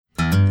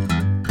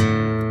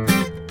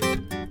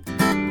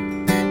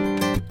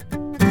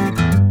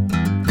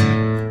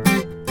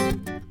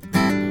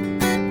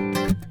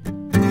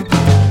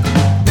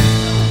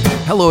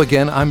Hello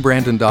again, I'm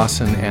Brandon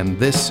Dawson, and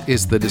this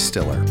is The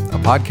Distiller, a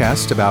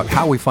podcast about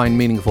how we find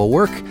meaningful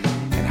work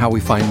and how we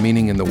find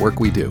meaning in the work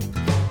we do.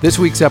 This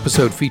week's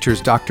episode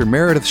features Dr.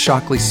 Meredith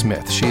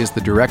Shockley-Smith. She is the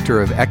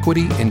Director of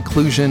Equity,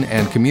 Inclusion,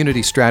 and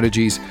Community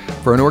Strategies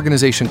for an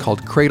organization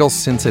called Cradle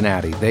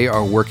Cincinnati. They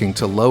are working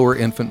to lower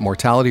infant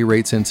mortality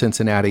rates in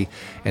Cincinnati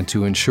and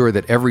to ensure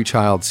that every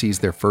child sees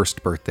their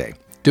first birthday.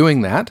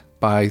 Doing that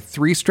by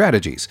three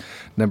strategies.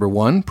 Number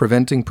one,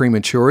 preventing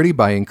prematurity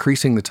by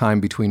increasing the time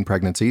between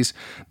pregnancies.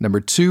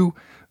 Number two,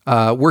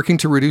 working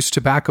to reduce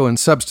tobacco and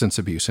substance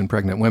abuse in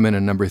pregnant women.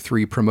 And number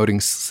three,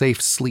 promoting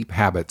safe sleep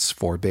habits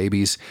for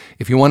babies.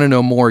 If you want to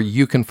know more,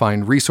 you can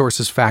find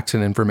resources, facts,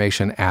 and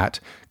information at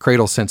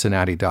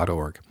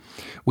cradlecincinnati.org.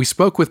 We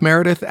spoke with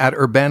Meredith at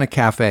Urbana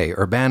Cafe.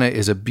 Urbana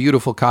is a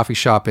beautiful coffee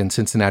shop in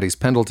Cincinnati's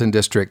Pendleton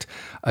district,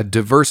 a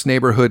diverse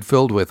neighborhood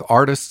filled with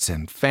artists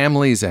and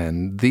families,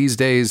 and these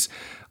days,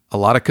 a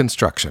lot of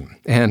construction.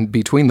 And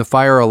between the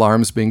fire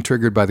alarms being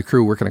triggered by the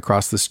crew working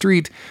across the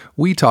street,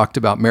 we talked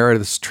about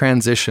Meredith's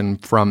transition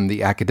from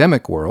the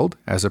academic world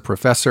as a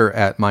professor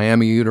at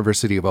Miami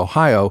University of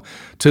Ohio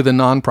to the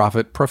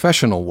nonprofit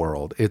professional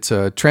world. It's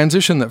a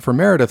transition that for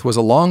Meredith was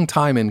a long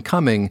time in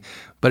coming,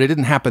 but it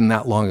didn't happen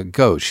that long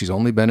ago. She's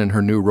only been in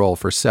her new role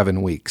for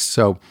 7 weeks.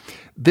 So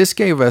this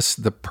gave us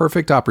the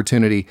perfect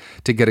opportunity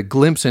to get a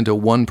glimpse into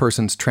one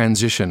person's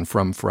transition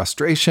from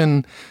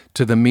frustration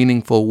to the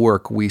meaningful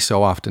work we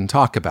so often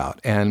talk about.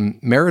 And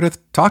Meredith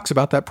talks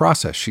about that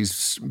process.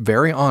 She's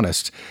very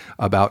honest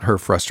about her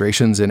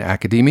frustrations in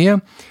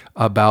academia,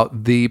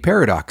 about the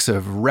paradox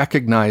of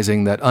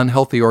recognizing that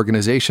unhealthy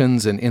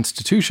organizations and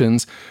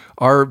institutions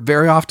are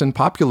very often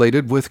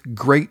populated with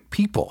great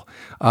people.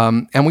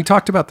 And we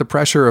talked about the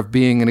pressure of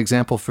being an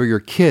example for your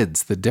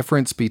kids, the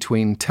difference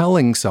between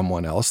telling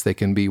someone else they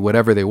can be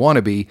whatever they want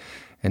to be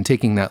and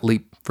taking that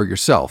leap for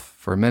yourself.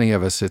 For many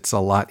of us, it's a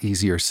lot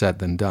easier said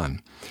than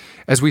done.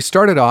 As we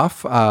started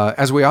off,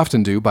 as we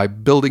often do, by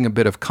building a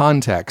bit of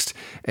context,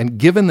 and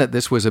given that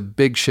this was a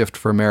big shift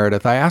for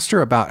Meredith, I asked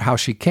her about how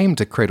she came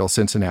to Cradle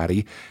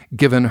Cincinnati,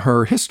 given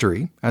her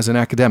history as an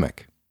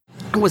academic.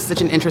 It was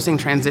such an interesting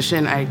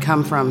transition. I had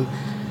come from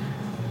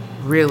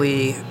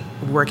really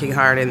working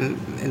hard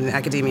in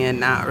academia and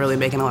not really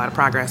making a lot of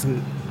progress,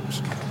 and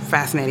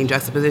fascinating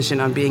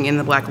juxtaposition on being in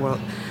the Black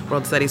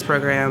World Studies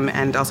program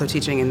and also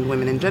teaching in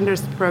Women and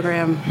Genders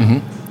program.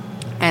 Mm-hmm.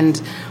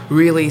 And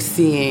really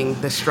seeing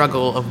the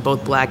struggle of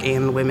both Black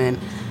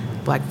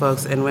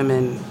folks and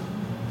women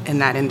in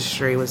that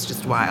industry was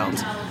just wild.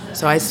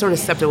 So I sort of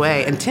stepped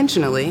away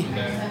intentionally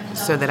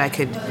so that I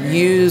could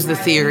use the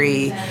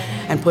theory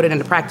and put it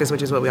into practice,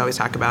 which is what we always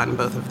talk about in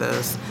both of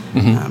those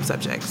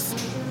subjects.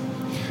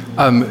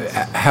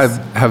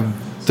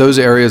 Have those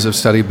areas of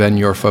study been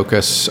your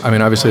focus? I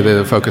mean, obviously they're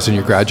the focus in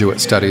your graduate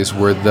studies.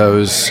 Were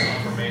those...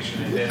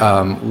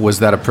 was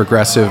that a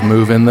progressive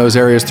move in those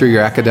areas through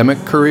your academic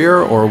career,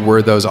 or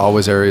were those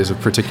always areas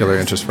of particular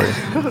interest for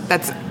you?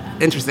 That's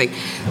interesting.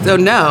 So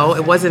no,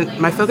 it wasn't.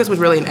 My focus was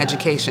really in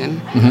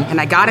education,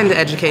 and I got into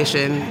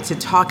education to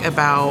talk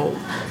about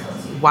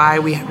why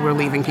we were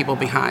leaving people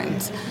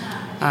behind,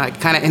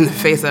 kind of in the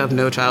face of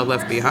No Child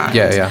Left Behind.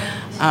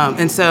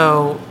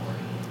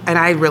 And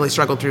I really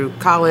struggled through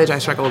college. I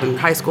struggled in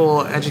high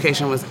school.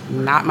 Education was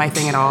not my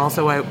thing at all.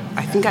 So I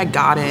think I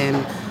got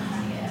in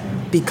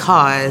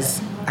because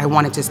I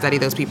wanted to study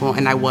those people,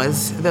 and I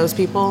was those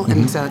people.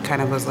 And so it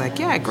kind of was like,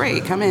 yeah,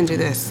 great, come in, do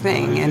this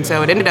thing. And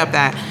so it ended up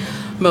that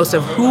most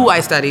of who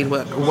I studied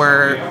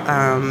were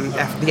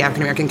the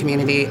African American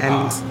community,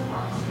 and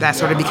that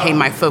sort of became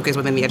my focus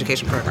within the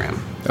education program.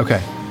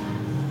 Okay.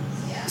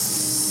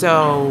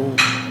 So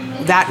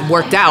that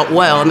worked out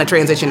well in the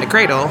transition to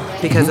Cradle,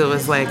 because it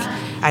was like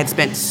I'd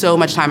spent so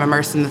much time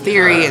immersed in the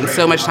theory and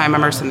so much time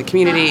immersed in the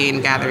community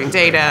and gathering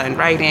data and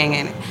writing,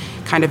 and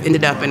kind of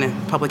ended up in a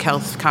public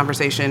health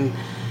conversation,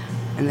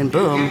 and then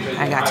boom,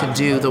 I got to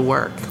do the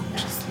work,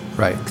 which is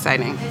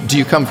exciting. Do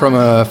you come from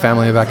a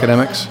family of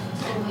academics?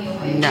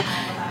 No,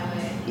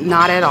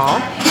 not at all.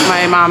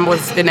 My mom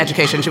was in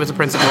education. She was a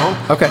principal.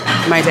 Okay.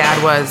 My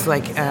dad was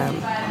like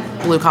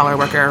blue-collar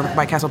worker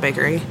by Castle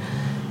Bakery,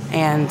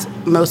 and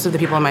most of the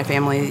people in my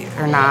family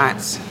are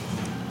not,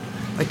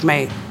 like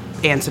my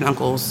aunts and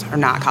uncles are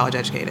not college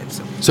educated.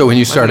 So when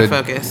you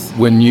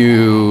when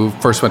you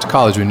first went to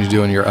college, when you were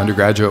doing your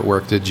undergraduate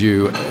work, did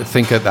you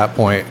think at that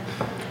point,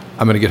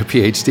 I'm going to get a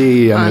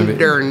PhD?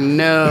 Under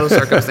no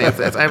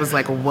circumstances. I was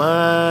like,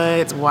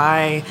 what?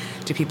 Why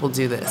do people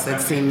do this?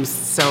 It seems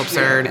so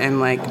absurd and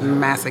like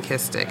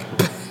masochistic.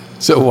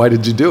 So why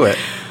did you do it?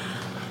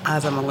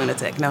 As I'm a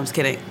lunatic. No, I'm just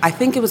kidding. I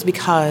think it was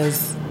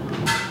because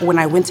when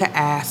I went to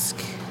ask,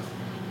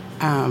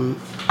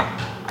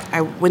 I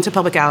went to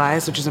Public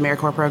Allies, which is a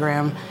AmeriCorps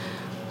program,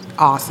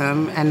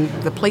 awesome, and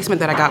the placement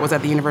that I got was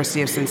at the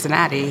University of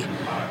Cincinnati,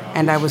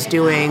 and I was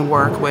doing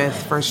work with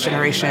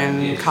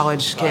first-generation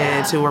college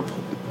kids who were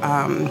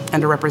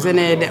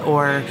underrepresented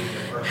or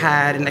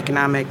had an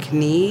economic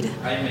need,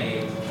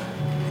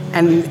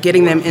 and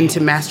getting them into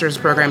master's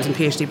programs and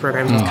PhD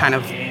programs was kind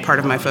of part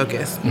of my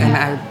focus,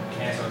 and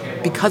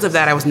because of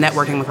that, I was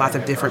networking with lots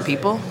of different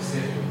people.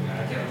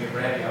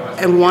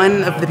 And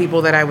one of the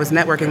people that I was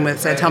networking with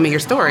said, "Tell me your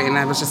story." And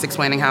I was just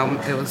explaining how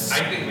it was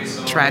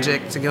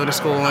tragic to go to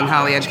school and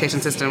how the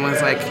education system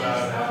was like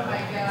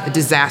a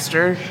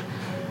disaster.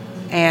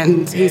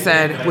 And he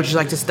said, "Would you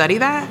like to study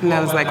that?" And I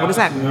was like, "What does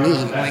that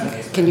mean?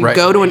 Like, can you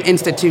go to an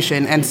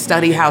institution and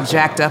study how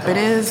jacked up it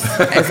is?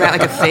 Is that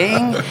like a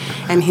thing?"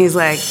 And he's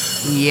like,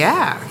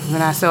 "Yeah."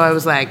 And so I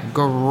was like,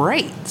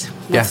 "Great,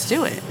 let's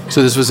do it."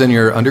 So this was in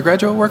your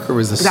undergraduate work, or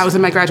was this? That was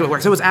in my graduate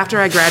work. So it was after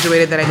I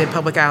graduated that I did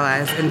Public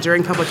Allies. And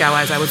during Public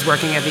Allies, I was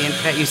working at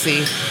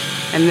UC.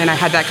 And then I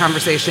had that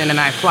conversation, and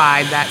I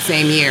applied that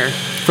same year.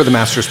 For the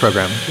master's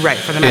program? Right,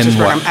 for the master's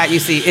program at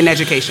UC in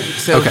education.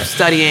 So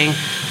studying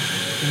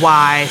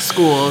why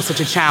school is such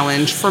a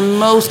challenge for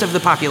most of the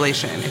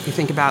population. If you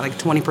think about, like,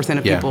 20%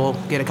 of people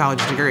get a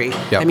college degree,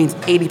 that means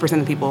 80%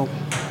 of people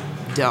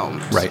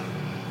don't. Right.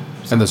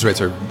 And those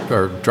rates are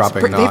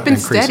dropping, not They've been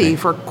increasing. steady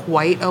for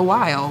quite a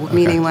while,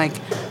 meaning, like,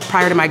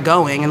 prior to my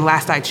going, and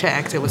last I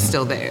checked, it was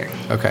still there.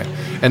 Okay.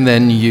 And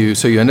then you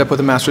end up with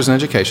a master's in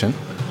education.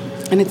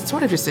 And it's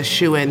sort of just a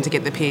shoe-in to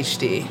get the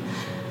PhD.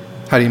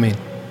 How do you mean?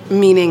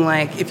 Meaning,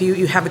 like, if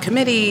you have a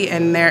committee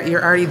and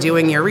you're already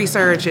doing your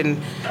research,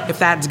 and if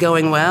that's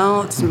going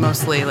well, it's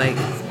mostly like,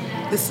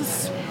 this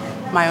is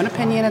my own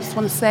opinion, I just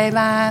want to say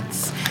that.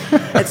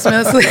 It's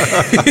mostly...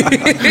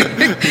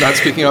 Not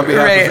speaking on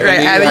behalf of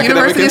any At the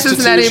University of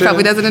Cincinnati, institution.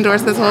 probably doesn't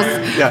endorse this whole...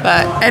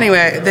 But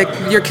anyway,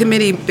 your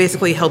committee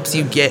basically helps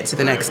you get to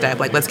the next step.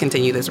 Like, let's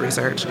continue this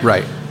research.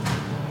 Right.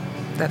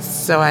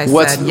 So I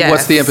said yes.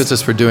 What's the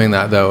impetus for doing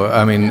that, though?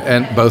 I mean,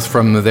 and both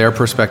from their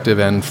perspective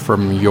and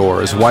from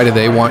yours. Why do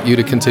they want you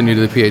to continue to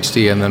the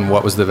PhD, and then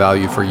what was the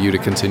value for you to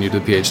continue to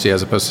the PhD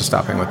as opposed to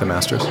stopping with the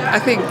master's? I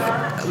think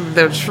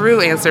the true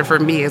answer for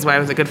me is why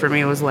it was good for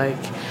me was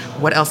like,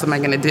 what else am I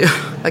going to do?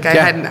 Like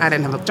I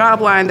didn't have a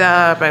job lined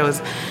up.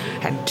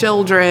 Had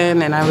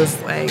children, and I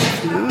was like,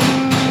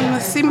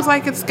 it seems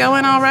like it's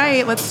going all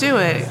right. Let's do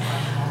it.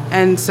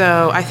 And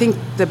so I think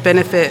the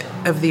benefit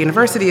of the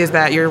university is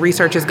that your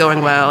research is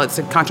going well. It's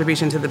a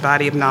contribution to the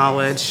body of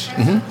knowledge.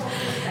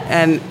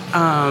 And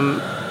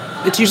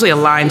it's usually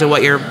aligned to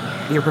what your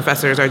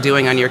professors are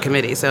doing on your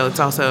committee. So it's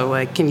also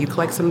like, can you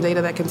collect some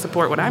data that can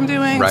support what I'm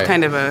doing? Right. It's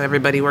kind of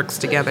everybody works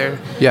together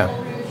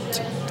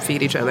to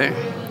feed each other.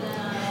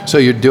 So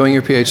you're doing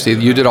your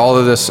PhD. You did all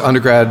of this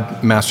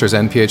undergrad, master's,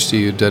 and PhD.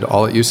 You did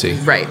all at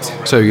UC. Right.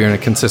 So you're in a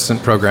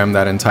consistent program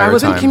that entire time. I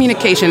was in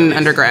communication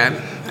undergrad.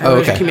 I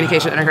was in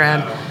communication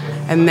undergrad.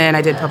 And then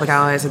I did Public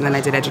Allies, and then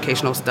I did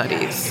educational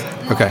studies.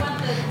 Okay.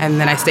 And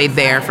then I stayed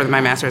there for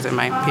my master's and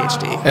my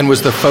PhD. And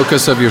was the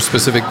focus of your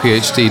specific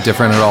PhD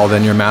different at all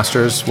than your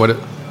master's?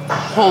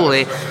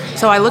 Wholly.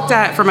 So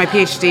for my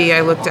PhD,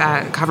 I looked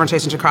at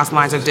conversations across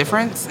lines of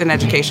difference in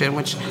education,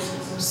 which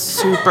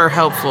super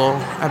helpful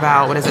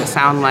about what does it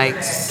sound like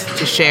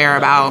to share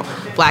about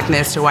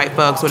blackness to white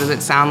folks, what does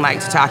it sound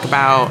like to talk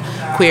about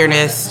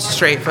queerness to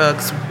straight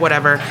folks,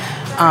 whatever.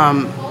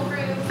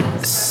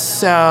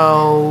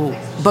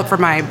 But for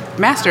my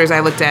master's, I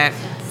looked at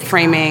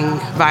framing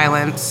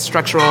violence,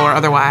 structural or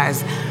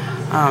otherwise,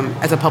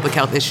 as a public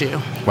health issue.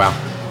 Wow.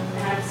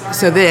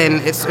 So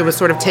then it was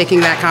sort of taking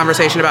that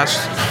conversation about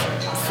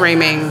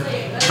framing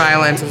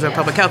violence as a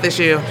public health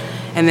issue,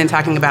 and then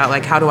talking about,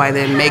 like, how do I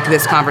then make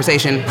this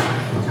conversation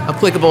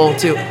applicable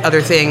to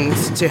other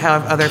things, to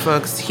have other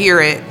folks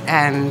hear it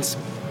and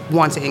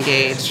want to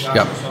engage.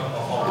 Yep.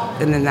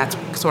 And then that's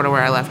sort of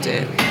where I left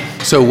it.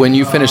 So when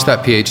you finish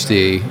that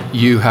PhD,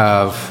 you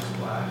have,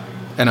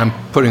 and I'm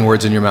putting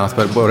words in your mouth,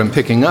 but what I'm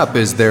picking up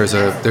is there's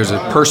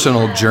a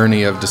personal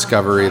journey of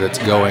discovery that's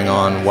going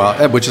on,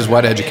 which is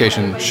what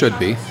education should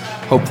be,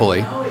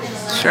 hopefully.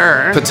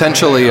 Sure.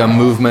 Potentially a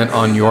movement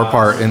on your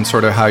part in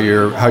sort of how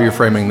you're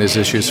framing these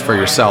issues for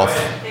yourself.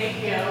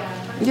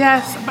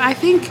 Yes, but I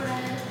think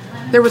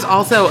there was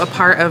also a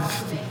part of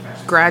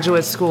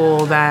graduate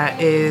school that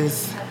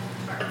is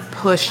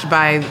pushed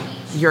by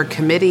your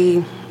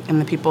committee and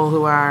the people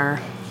who are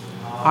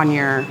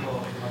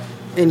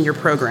in your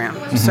program.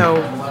 Mm-hmm.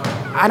 So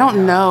I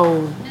don't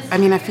know. I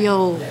mean, I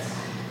feel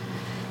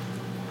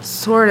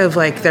sort of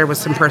like there was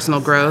some personal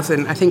growth,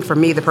 and I think for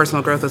me the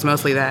personal growth was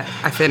mostly that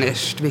I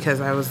finished,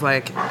 because I was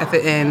like, at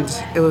the end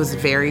it was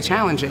very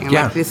challenging. I'm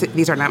like,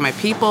 these are not my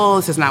people,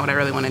 this is not what I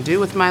really want to do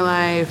with my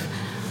life.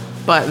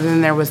 But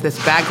then there was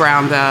this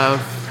background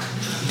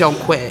of don't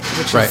quit,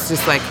 which is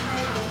just like,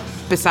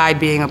 beside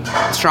being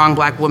a strong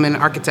black woman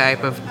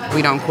archetype of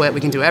we don't quit,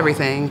 we can do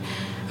everything,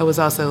 it was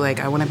also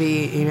like, I want to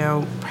be,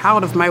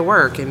 proud of my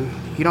work, and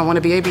you don't want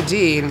to be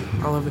ABD,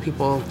 and all of the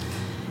people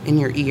in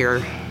your ear.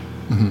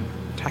 Mm-hmm.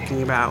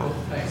 Talking about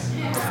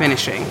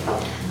finishing.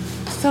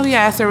 So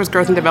yes, there was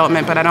growth and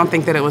development, but I don't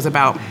think that it was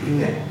about,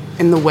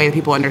 in the way that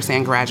people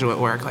understand graduate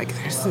work, like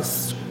there's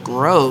this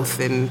growth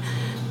and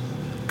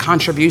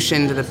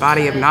contribution to the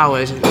body of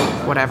knowledge and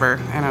whatever.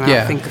 I don't know.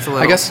 I think it's a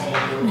little...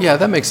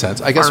 that makes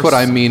sense. I guess what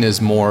I mean is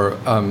more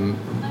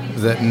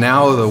that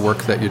now the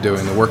work that you're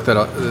doing, the work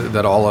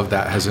that all of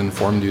that has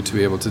informed you to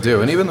be able to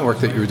do, and even the work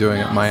that you were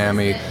doing at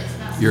Miami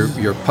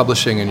your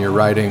publishing and your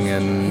writing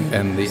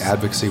and the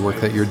advocacy work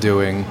that you're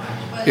doing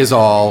is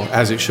all,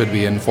 as it should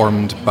be,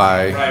 informed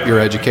by your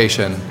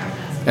education.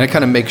 And it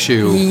kind of makes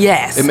you,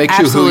 it makes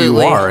absolutely. you who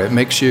you are. It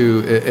makes you,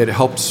 it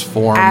helps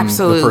form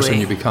Absolutely. the person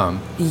you become.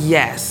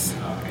 Yes.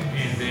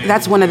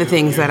 That's one of the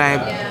things that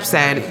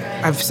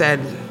I've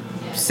said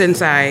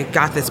since I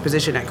got this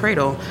position at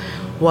Cradle,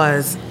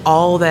 was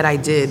all that I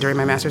did during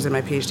my master's and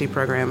my PhD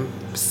program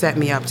set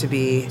me up to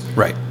be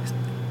right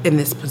in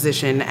this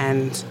position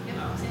and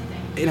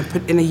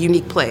in a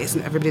unique place.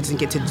 And everybody doesn't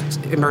get to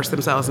immerse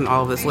themselves in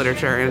all of this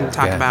literature and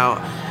talk about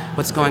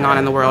what's going on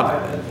in the world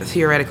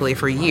theoretically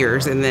for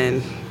years and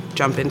then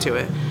jump into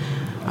it.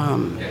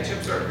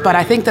 But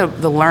I think the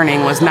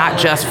learning was not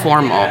just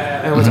formal.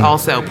 It was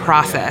also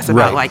process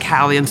about like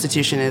how the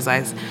institution is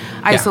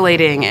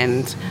isolating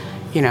and,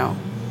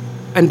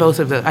 and both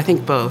of the, I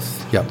think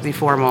both the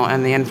formal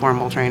and the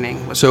informal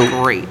training was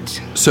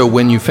great. So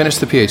when you finish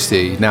the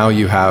PhD, now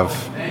you have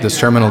this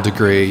terminal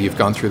degree, you've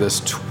gone through this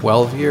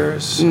 12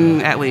 years?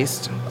 At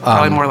least,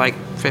 probably more like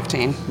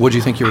 15. What did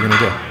you think you were going to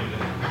do?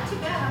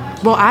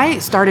 Well, I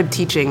started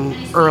teaching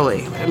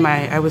early.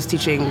 I was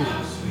teaching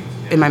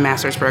in my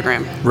master's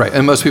program. Right,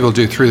 and most people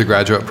do through the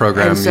graduate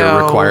program.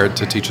 You're required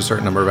to teach a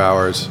certain number of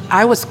hours.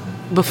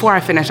 Before I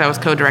finished, I was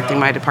co-directing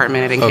my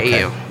department at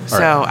NKU. Okay.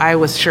 So I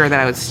was sure that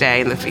I would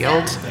stay in the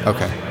field.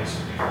 Okay.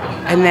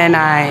 And then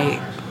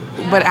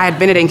but I had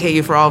been at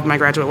NKU for all of my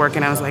graduate work,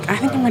 and I was like, I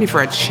think I'm ready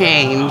for a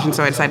change. And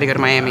so I decided to go to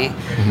Miami.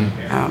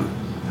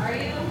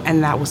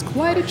 And that was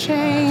quite a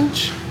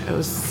change. It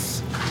was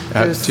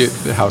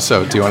how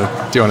so? Do you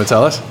want to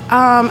tell us?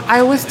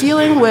 I was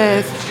dealing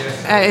with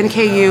at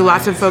NKU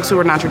lots of folks who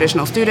were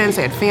non-traditional students.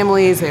 They had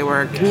families. They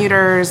were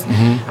commuters.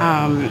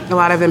 A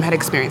lot of them had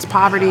experienced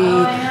poverty,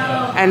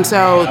 and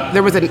so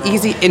there was an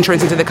easy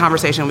entrance into the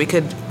conversation we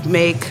could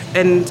make.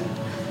 And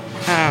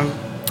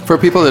for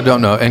people that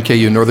don't know,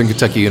 NKU, Northern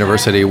Kentucky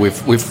University, we've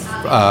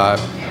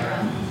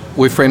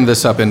framed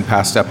this up in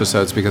past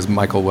episodes because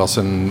Michael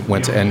Wilson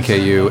went to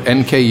NKU.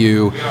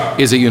 NKU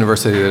is a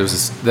university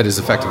that is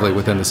effectively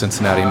within the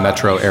Cincinnati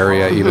metro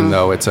area, even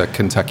though it's a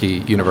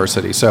Kentucky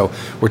university. So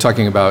we're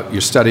talking about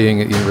you're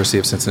studying at the University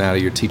of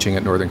Cincinnati, you're teaching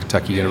at Northern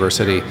Kentucky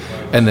University,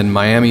 and then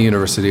Miami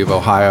University of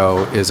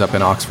Ohio is up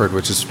in Oxford,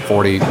 which is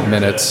 40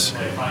 minutes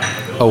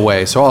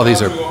away. So all of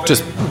these are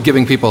just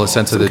giving people a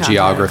sense of the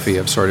geography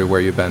of sort of where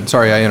you've been.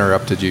 Sorry, I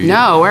interrupted you.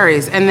 No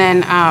worries. And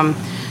then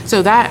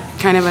so that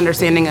kind of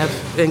understanding of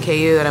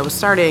NKU that I was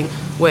starting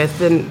with,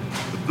 then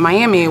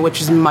Miami,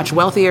 which is a much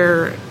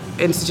wealthier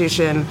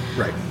institution,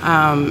 right?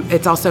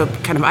 It's also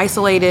kind of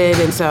isolated,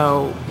 and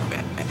so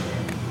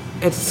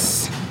it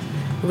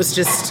was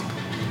just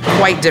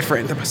quite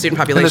different, the student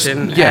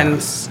population. And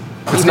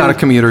it's not a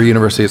commuter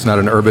university. It's not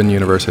an urban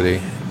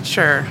university.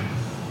 Sure.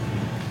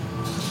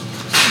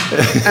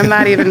 I'm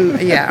not even.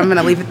 I'm going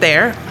to leave it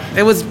there.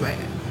 It was.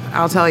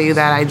 I'll tell you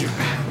that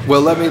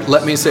Well,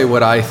 let me say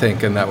what I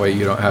think, and that way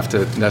you don't have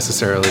to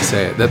necessarily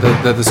say it. That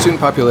the student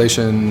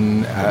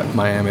population at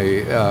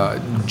Miami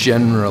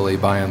generally,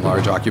 by and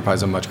large,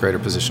 occupies a much greater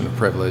position of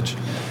privilege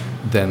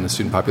than the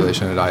student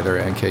population at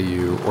either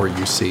NKU or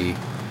UC.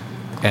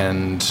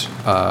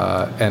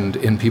 And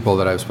in people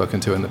that I've spoken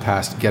to in the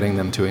past, getting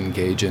them to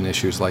engage in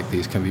issues like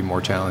these can be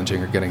more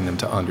challenging, or getting them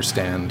to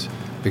understand,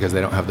 because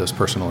they don't have those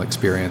personal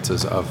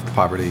experiences of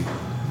poverty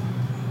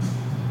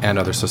and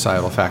other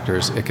societal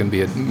factors. It can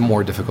be a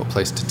more difficult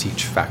place to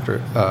teach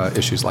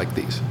issues like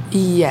these.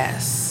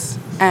 Yes,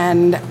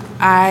 and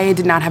I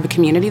did not have a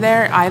community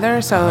there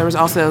either, so there was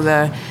also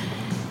the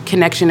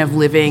connection of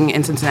living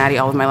in Cincinnati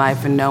all of my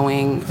life and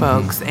knowing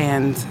folks,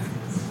 and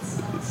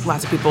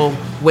lots of people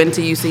went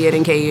to UC at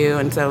NKU,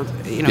 and so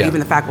even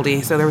the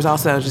faculty. So there was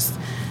also just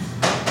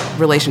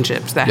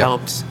relationships that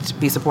helped to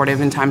be supportive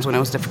in times when it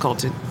was difficult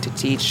to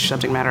teach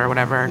subject matter or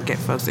whatever, get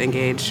folks to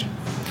engage.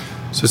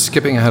 So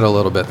skipping ahead a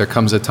little bit, there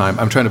comes a time,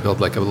 I'm trying to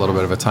build like a little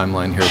bit of a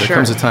timeline here. There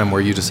comes a time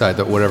where you decide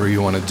that whatever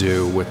you want to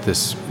do with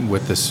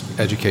this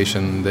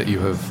education that you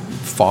have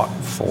fought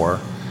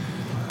for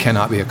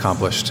cannot be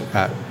accomplished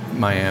at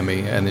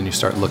Miami, and then you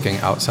start looking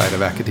outside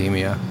of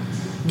academia.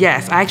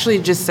 Yes, I actually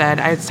just said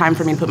it's time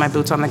for me to put my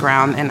boots on the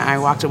ground, and I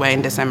walked away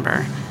in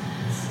December.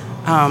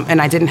 And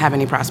I didn't have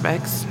any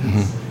prospects.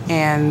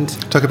 And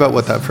talk about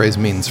what that phrase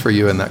means for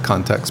you in that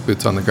context,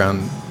 boots on the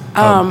ground.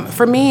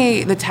 For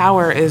me, the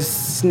tower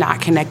is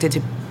not connected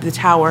to the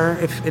tower,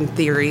 if in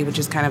theory, which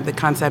is kind of the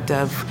concept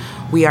of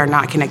we are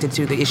not connected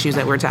to the issues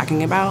that we're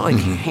talking about, like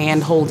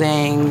hand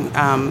holding,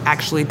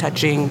 actually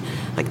touching,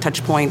 like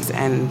touch points,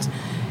 and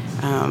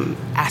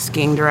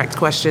asking direct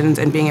questions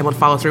and being able to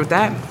follow through with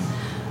that.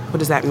 What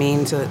does that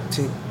mean to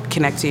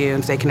connect to you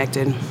and stay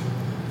connected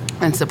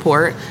and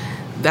support?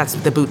 That's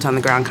the boots on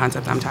the ground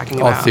concept I'm talking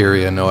about. All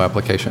theory and no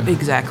application.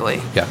 Exactly.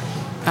 Yeah.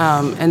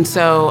 And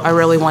so I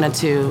really wanted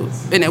to,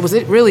 and it was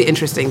really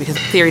interesting because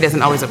theory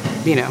doesn't always, it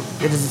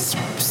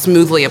doesn't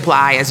smoothly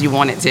apply as you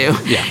want it to.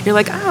 Yeah. You're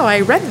like, oh, I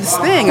read this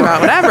thing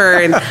about whatever,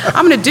 and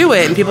I'm going to do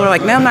it. And people are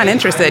like, no, I'm not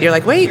interested. You're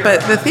like, wait,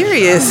 but the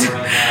theory is,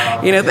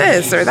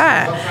 this or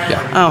that.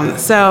 Yeah.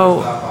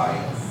 So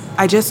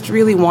I just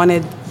really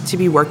wanted to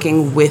be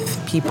working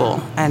with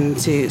people and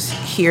to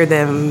hear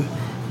them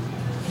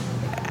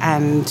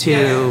and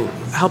to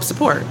help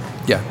support.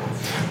 Yeah.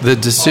 The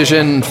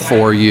decision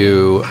for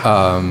you,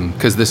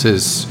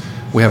 because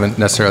we haven't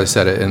necessarily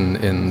said it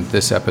in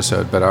this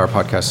episode, but our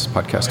podcast is a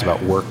podcast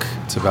about work.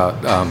 It's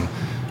about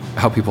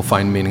how people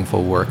find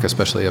meaningful work,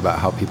 especially about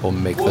how people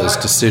make those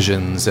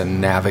decisions and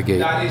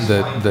navigate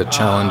the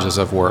challenges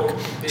of work.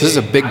 This is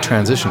a big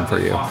transition for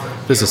you.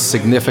 This is a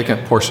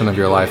significant portion of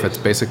your life. It's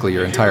basically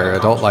your entire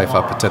adult life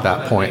up to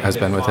that point has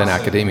been within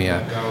academia.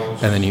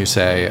 And then you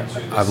say,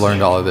 I've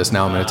learned all of this,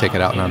 now I'm going to take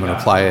it out and I'm going to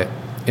apply it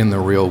in the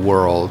real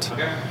world.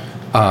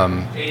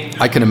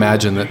 I can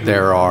imagine that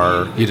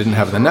you didn't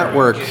have the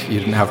network, you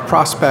didn't have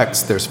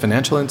prospects, there's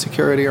financial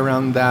insecurity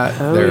around that.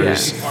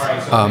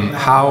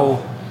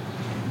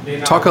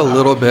 Talk a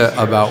little bit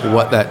about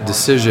what that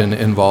decision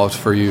involved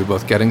for you,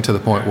 both getting to the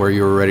point where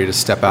you were ready to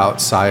step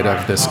outside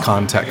of this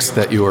context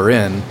that you were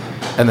in,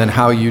 and then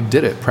how you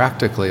did it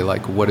practically.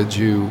 Like, where did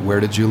you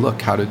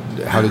look? How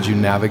did you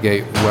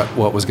navigate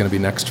what was going to be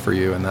next for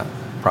you in that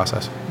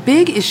process?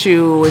 Big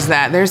issue was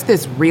that there's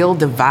this real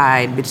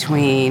divide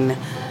between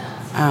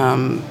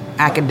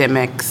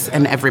academics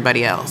and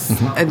everybody else,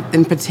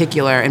 in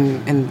particular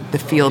in the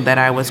field that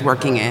I was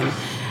working in,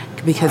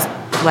 because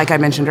like I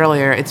mentioned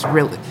earlier,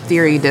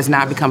 theory does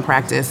not become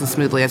practice as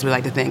smoothly as we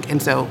like to think.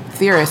 And so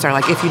theorists are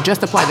like, if you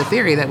just apply the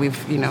theory that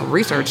we've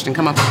researched and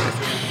come up with,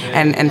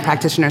 and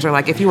practitioners are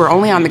like, if you were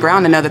only on the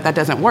ground to know that that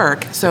doesn't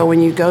work. So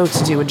when you go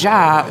to do a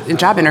job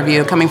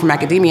interview coming from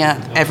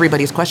academia,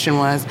 everybody's question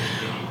was,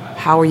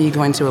 how are you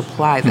going to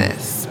apply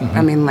this?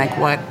 I mean, like,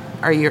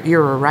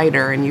 you're a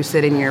writer and you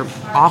sit in your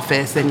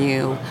office and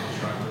you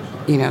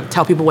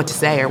tell people what to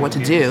say or what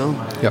to do.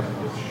 Yep.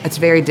 It's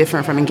very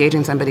different from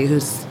engaging somebody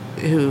who's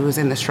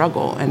in the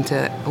struggle and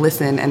to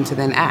listen and to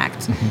then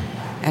act.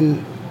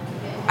 And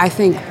I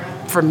think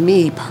for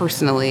me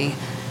personally,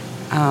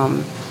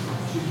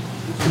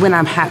 when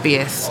I'm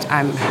happiest,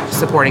 I'm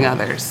supporting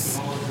others.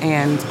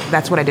 And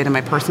that's what I did in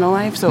my personal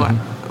life. So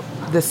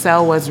the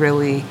cell was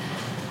really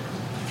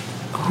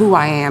who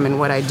I am and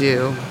what I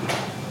do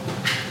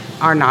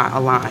are not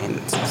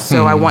aligned.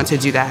 So I want to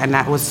do that, and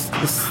that was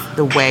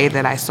the way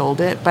that I sold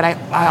it. But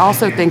I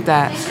also think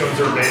that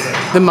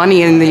the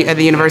money at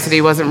the university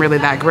wasn't really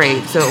that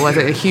great, so it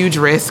wasn't a huge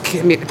risk.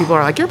 I mean, people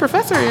are like, you're a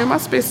professor, you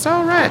must be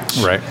so rich.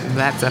 Right.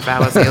 That's a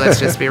fallacy, let's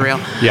just be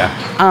real. Yeah.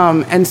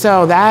 And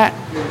so that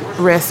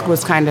risk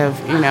was kind of,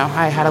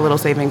 I had a little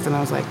savings, and I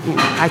was like,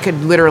 I could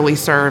literally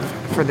serve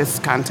for this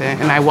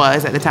content, and I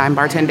was at the time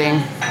bartending,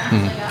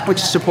 which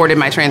supported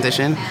my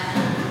transition.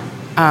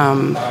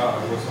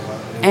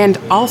 And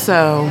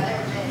also,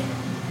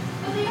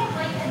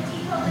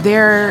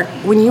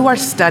 when you are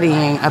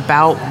studying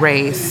about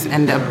race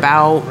and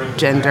about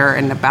gender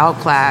and about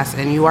class,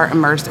 and you are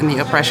immersed in the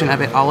oppression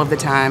of it all of the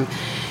time,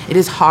 it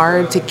is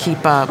hard to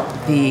keep up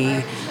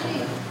the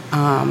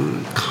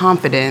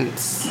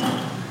confidence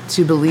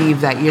to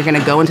believe that you're going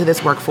to go into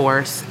this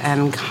workforce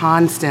and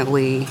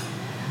constantly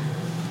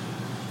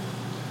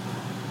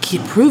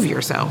prove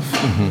yourself.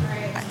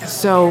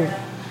 So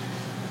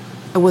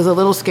it was a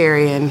little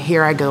scary, and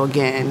here I go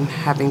again,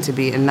 having to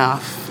be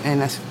enough in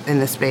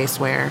this space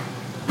where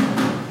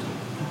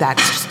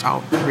that's just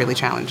all really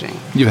challenging.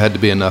 You've had to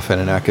be enough in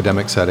an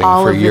academic setting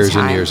for years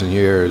and years and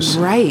years.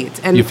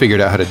 Right. And you figured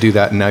out how to do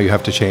that, and now you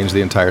have to change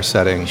the entire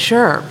setting.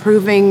 Sure.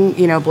 Proving,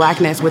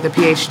 blackness with a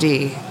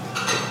PhD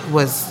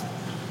was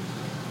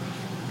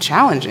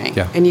challenging.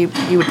 Yeah. And you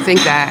would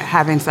think that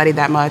having studied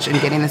that much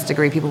and getting this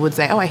degree, people would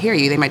say, oh, I hear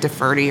you. They might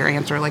defer to your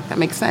answer, like, that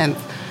makes sense.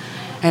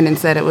 And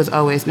instead it was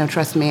always, no,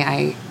 trust me,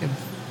 I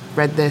have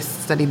read this,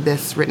 studied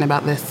this, written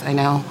about this, I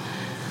know.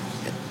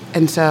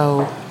 And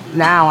so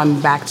now I'm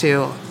back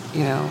to,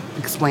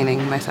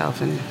 explaining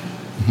myself and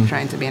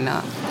trying to be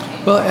enough.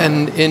 Well,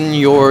 and in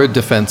your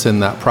defense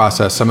in that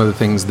process, some of the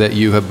things that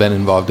you have been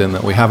involved in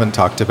that we haven't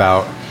talked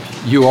about,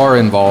 you are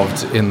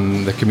involved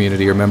in the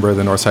community. You're a member of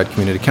the Northside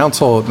Community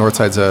Council.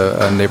 Northside's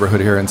a neighborhood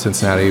here in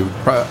Cincinnati,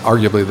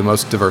 arguably the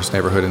most diverse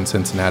neighborhood in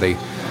Cincinnati.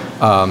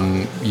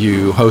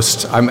 You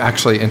host, I'm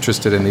actually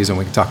interested in these, and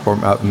we can talk more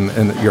about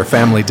in your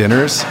family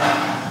dinners,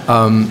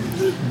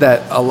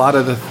 that a lot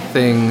of the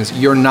things,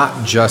 you're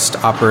not just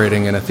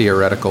operating in a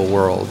theoretical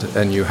world,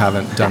 and you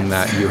haven't done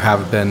that. You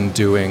have been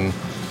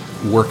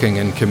working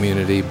in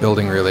community,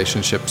 building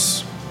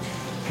relationships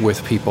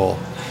with people,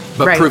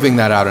 but proving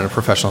that out in a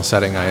professional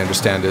setting, I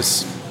understand,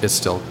 is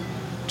still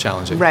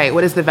challenging. Right.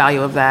 What is the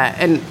value of that?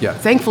 And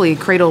thankfully,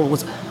 Cradle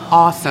was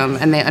awesome,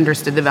 and they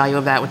understood the value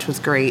of that, which was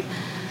great.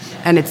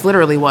 And it's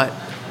literally what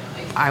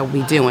I will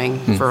be doing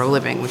for a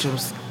living, which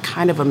was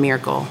kind of a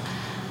miracle.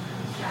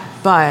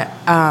 But,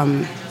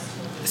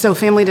 so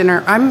family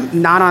dinner,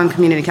 I'm not on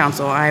community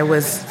council. I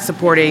was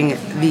supporting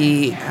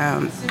the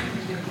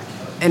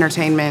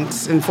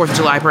entertainment and 4th of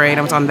July parade.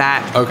 I was on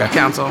that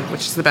council,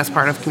 which is the best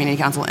part of community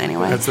council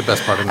anyway. That's the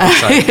best part of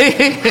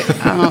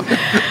Northside.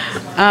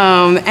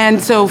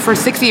 And so for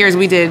 6 years,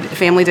 we did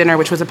family dinner,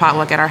 which was a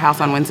potluck at our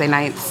house on Wednesday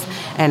nights.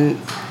 And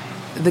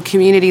the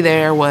community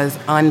there was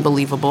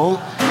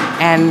unbelievable.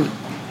 And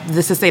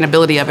the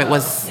sustainability of it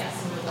was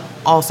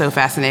also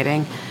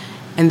fascinating.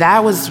 And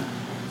that was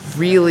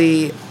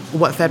really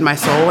what fed my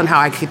soul and how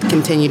I could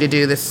continue to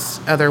do this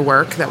other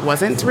work that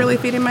wasn't really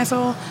feeding my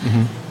soul.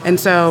 Mm-hmm. And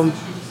so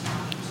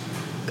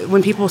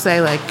when people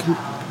say, like,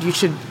 you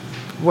should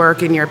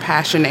work in your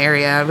passion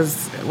area,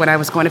 when I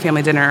was going to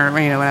family dinner,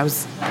 when I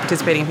was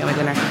participating in family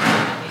dinner,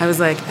 I was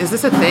like, is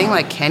this a thing?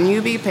 Like, can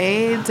you be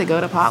paid to go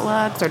to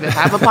potlucks or to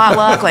have a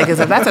potluck? Like, if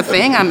that's a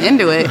thing, I'm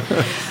into it.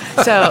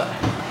 So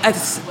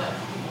it's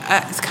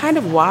kind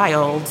of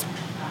wild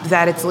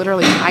that it's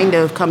literally kind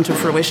of come to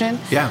fruition.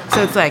 Yeah.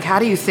 So it's like, how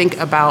do you think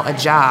about a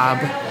job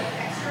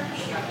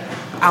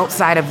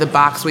outside of the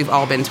box we've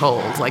all been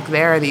told? Like,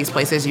 there are these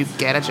places you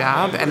get a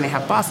job and they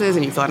have bosses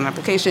and you fill out an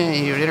application and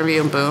you do an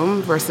interview and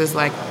boom, versus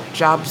like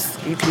jobs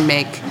you can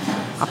make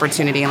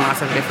opportunity in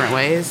lots of different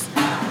ways.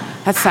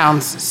 That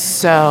sounds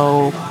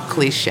so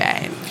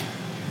cliche,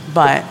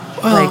 but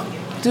like,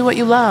 do what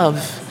you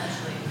love.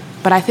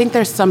 But I think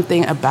there's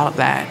something about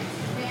that.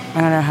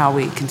 I don't know how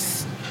we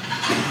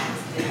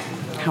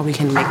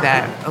can make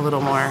that a little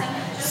more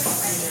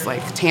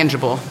like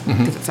tangible,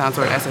 because it sounds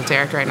sort of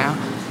esoteric right now.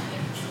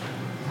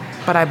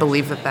 But I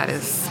believe that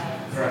is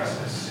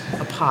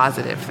a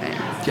positive thing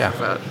for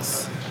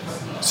folks.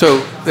 So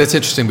that's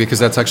interesting, because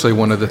that's actually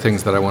one of the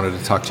things that I wanted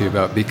to talk to you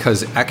about,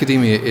 because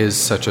academia is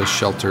such a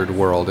sheltered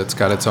world. It's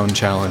got its own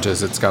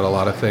challenges. It's got a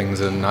lot of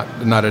things, and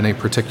not any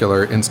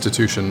particular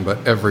institution, but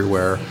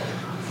everywhere.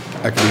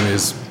 Academia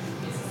is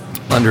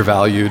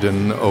undervalued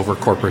and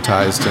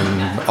over-corporatized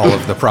and all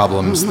of the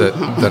problems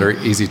that are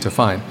easy to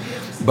find.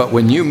 But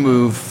when you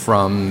move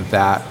from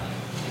that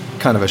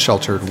kind of a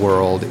sheltered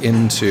world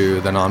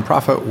into the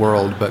nonprofit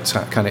world, but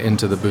kind of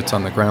into the boots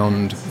on the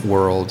ground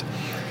world,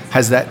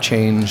 has that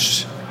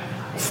changed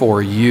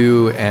for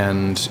you,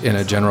 and in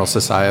a general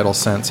societal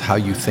sense, how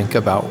you think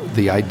about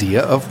the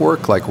idea of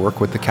work, like work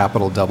with the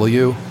capital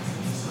W?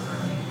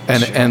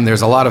 And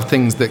there's a lot of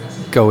things that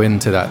go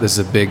into that. This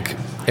is a big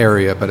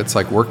area, but it's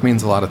like work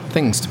means a lot of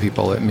things to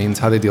people. It means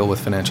how they deal with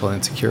financial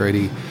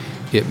insecurity.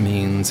 It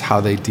means how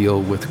they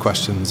deal with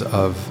questions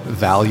of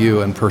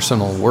value and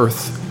personal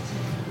worth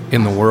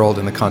in the world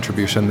and the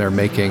contribution they're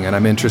making. And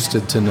I'm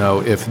interested to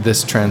know if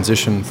this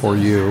transition for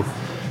you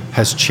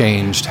has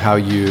changed how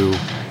you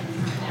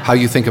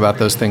think about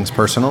those things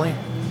personally,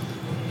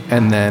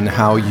 and then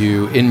how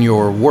you, in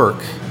your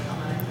work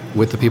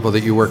with the people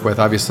that you work with.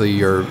 Obviously,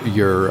 your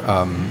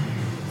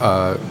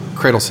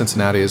Cradle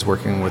Cincinnati is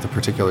working with a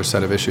particular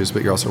set of issues,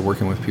 but you're also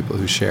working with people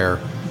who share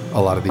a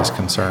lot of these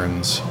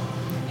concerns.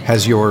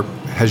 Has your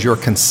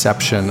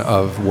conception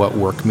of what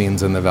work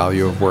means and the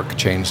value of work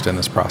changed in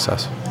this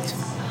process?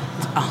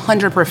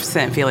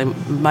 100% feeling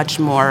much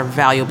more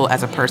valuable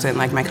as a person.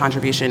 Like, my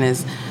contribution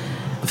is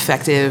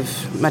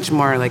effective, much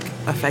more like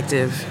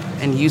effective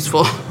and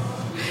useful.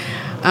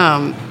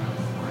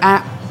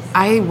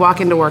 I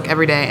walk into work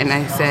every day and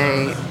I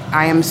say,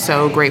 I am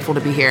so grateful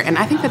to be here. And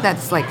I think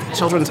that's like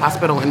Children's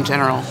Hospital in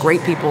general.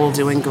 Great people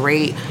doing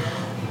great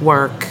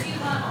work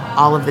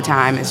all of the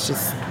time. It's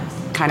just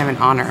kind of an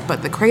honor.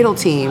 But the Cradle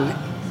team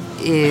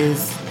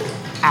is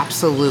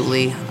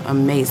absolutely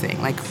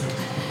amazing. Like,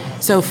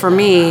 so for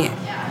me,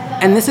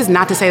 and this is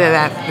not to say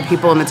that the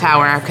people in the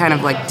tower, I've kind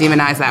of like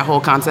demonized that whole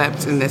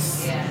concept in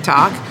this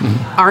talk,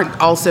 aren't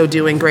also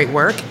doing great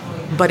work,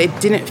 but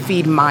it didn't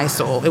feed my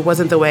soul. It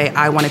wasn't the way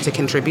I wanted to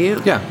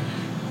contribute. Yeah.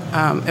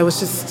 It was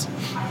just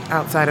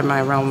outside of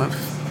my realm of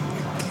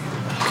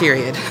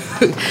period.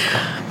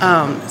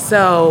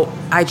 So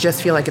I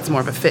just feel like it's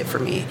more of a fit for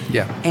me.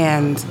 Yeah.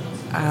 And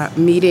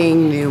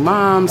meeting new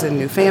moms and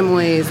new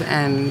families,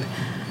 and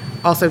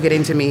also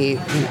getting to meet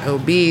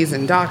OBs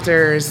and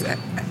doctors,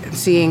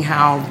 seeing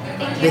how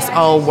this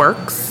all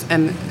works,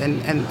 and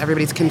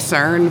everybody's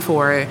concern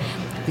for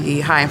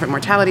the high infant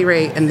mortality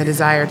rate and the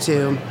desire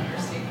to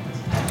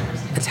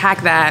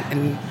attack that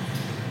and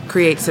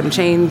create some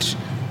change.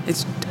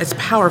 It's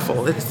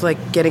powerful. It's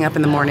like getting up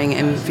in the morning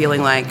and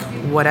feeling like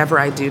whatever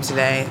I do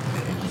today,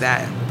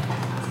 that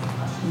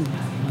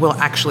will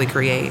actually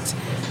create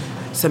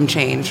some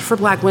change for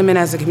Black women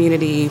as a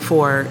community,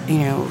 for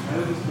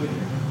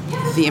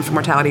the infant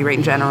mortality rate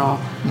in general.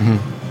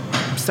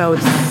 Mm-hmm. So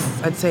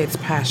I'd say it's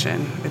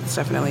passion. It's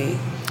definitely.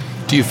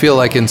 Do you feel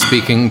like in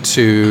speaking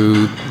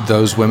to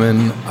those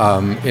women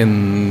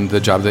in the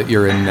job that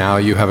you're in now,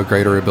 you have a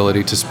greater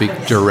ability to speak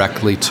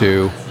directly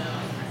to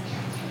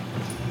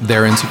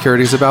their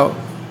insecurities about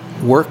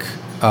work,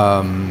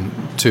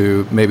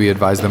 to maybe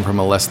advise them from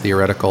a less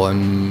theoretical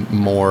and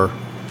more,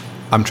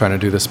 I'm trying to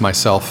do this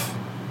myself,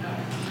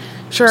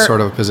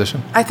 sort of a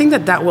position? I think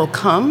that will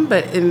come,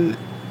 but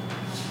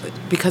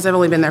because I've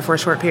only been there for a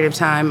short period of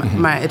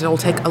time, it'll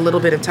take a little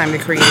bit of time to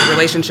create a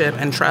relationship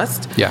and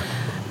trust. Yeah.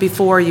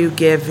 Before you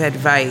give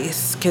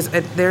advice, because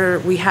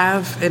we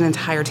have an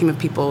entire team of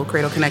people,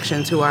 Cradle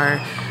Connections, who are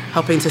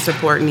helping to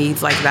support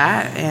needs like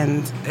that,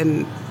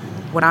 and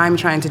what I'm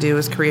trying to do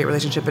is create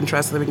relationship and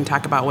trust so that we can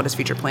talk about what does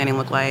future planning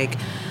look like,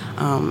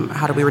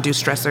 how do we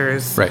reduce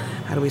stressors, right,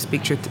 how do we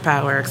speak truth to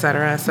power, et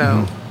cetera.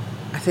 So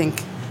I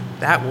think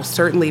that will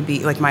certainly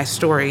be, like, my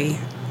story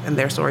and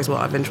their stories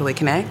will eventually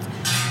connect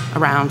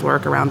around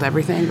work, around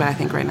everything. But I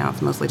think right now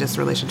it's mostly just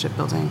relationship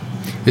building.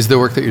 Is the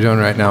work that you're doing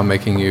right now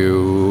making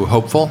you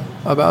hopeful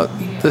about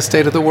the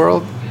state of the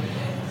world?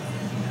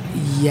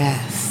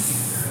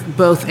 Yes,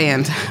 both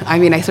and. I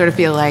mean, I sort of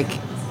feel like...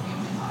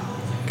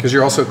 Because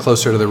you're also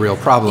closer to the real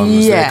problems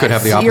yes, that could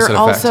have the opposite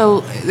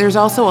effect. There's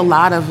also a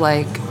lot of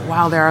like,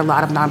 wow, there are a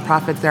lot of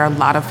nonprofits, there are a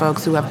lot of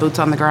folks who have boots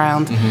on the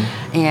ground,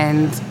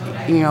 and,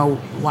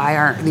 why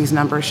aren't these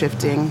numbers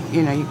shifting?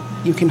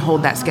 You can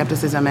hold that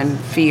skepticism and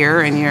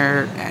fear,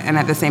 and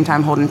at the same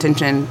time hold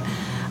intention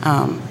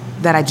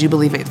that I do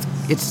believe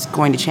it's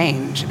going to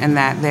change, and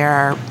that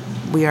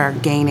we are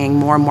gaining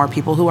more and more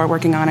people who are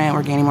working on it.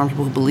 We're gaining more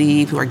people who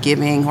believe, who are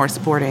giving, who are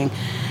supporting.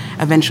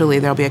 Eventually,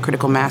 there'll be a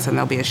critical mass and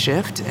there'll be a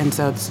shift, and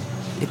so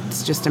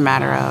it's just a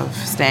matter of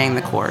staying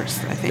the course.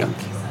 I think,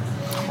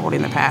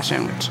 holding the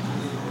passion. Which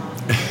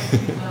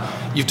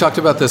you've talked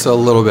about this a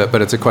little bit,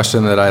 but it's a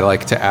question that I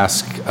like to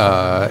ask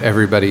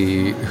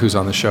everybody who's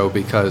on the show,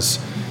 because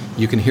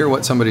you can hear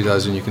what somebody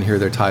does and you can hear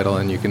their title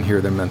and you can hear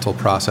their mental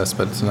process,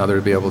 but it's another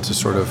to be able to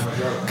sort of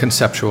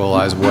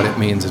conceptualize what it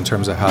means in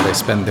terms of how they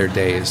spend their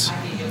days.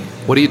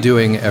 What are you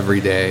doing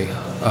every day?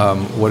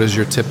 What does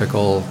your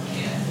typical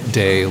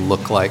day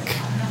look like?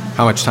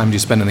 How much time do you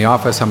spend in the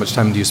office? How much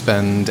time do you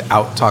spend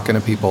out talking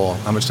to people?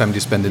 How much time do you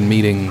spend in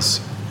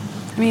meetings?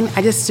 I mean,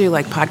 I just do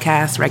like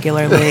podcasts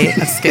regularly.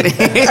 Just kidding.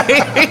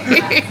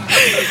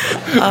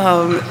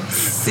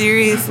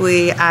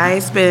 Seriously, I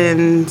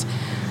spend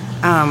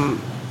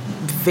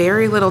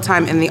very little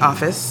time in the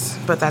office,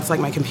 but that's like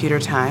my computer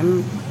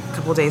time, a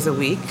couple days a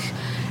week.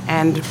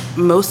 And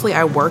mostly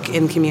I work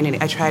in community.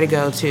 I try to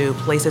go to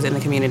places in the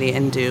community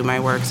and do my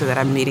work so that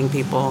I'm meeting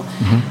people.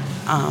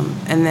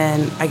 And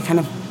then I kind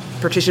of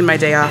partition my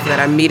day off that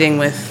I'm meeting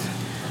with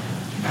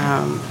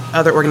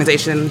other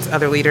organizations,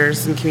 other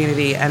leaders in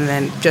community, and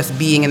then just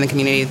being in the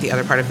community the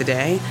other part of the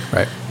day.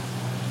 Right.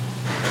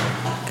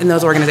 And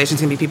those organizations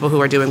can be people who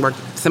are doing work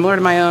similar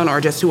to my own,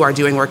 or just who are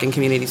doing work in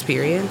communities,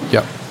 period.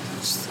 Yep.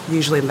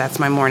 Usually that's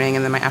my morning,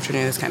 and then my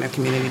afternoon is kind of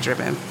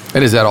community-driven.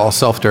 And is that all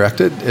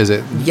self-directed? Is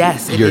it?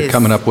 Yes, it you're is.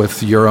 Coming up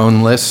with your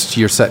own list,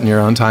 you're setting your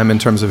own time in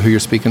terms of who you're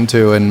speaking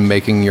to and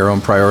making your own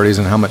priorities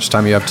and how much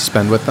time you have to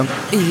spend with them?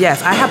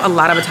 Yes, I have a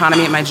lot of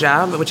autonomy at my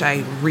job, which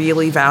I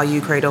really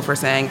value Cradle for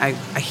saying, I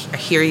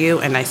hear you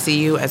and I see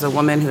you as a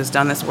woman who has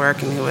done this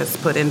work and who has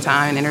put in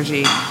time and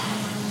energy.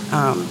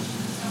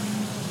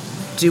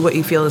 Do what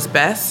you feel is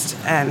best,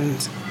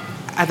 and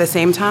at the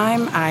same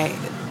time,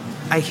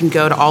 I can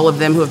go to all of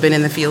them who have been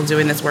in the field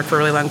doing this work for a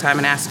really long time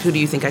and ask, who do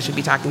you think I should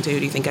be talking to? Who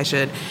do you think I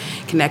should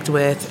connect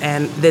with?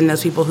 And then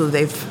those people who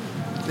they've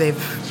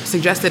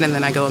suggested, and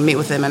then I go and meet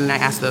with them and I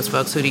ask those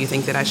folks, who do you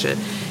think that I should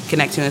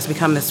connect to? And it's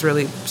become this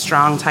really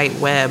strong, tight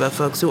web of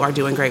folks who are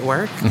doing great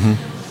work.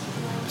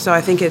 So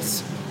I think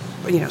it's,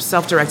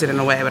 self-directed in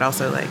a way, but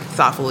also like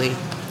thoughtfully.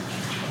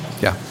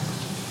 Yeah.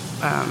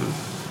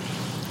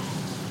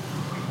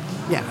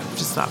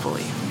 Just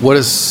thoughtfully. What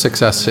does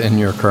success in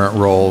your current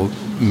role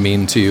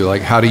mean to you?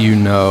 Like, how do you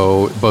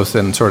know, both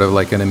in sort of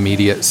like an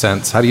immediate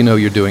sense, how do you know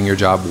you're doing your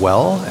job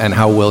well, and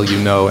how will you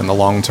know in the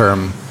long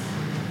term,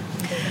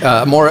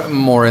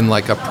 more in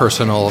like a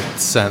personal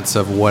sense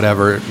of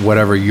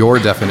whatever your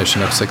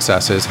definition of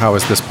success is? How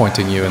is this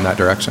pointing you in that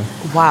direction?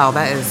 Wow,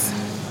 that is,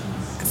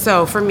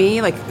 so for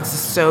me, like, this is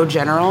so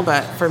general,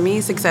 but for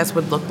me, success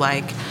would look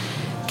like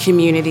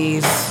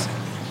communities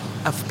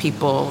of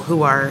people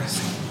who are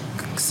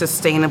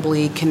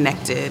sustainably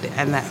connected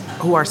and that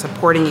who are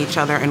supporting each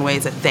other in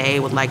ways that they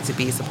would like to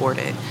be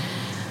supported.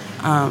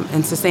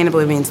 And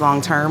sustainably means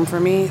long term for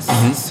me.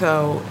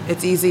 So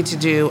it's easy to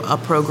do a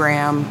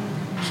program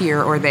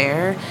here or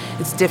there.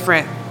 It's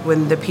different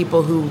when the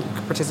people who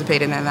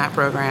participate in that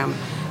program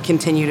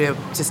continue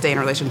to stay in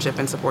a relationship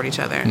and support each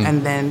other.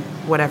 And then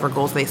whatever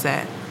goals they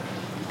set,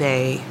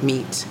 they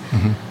meet.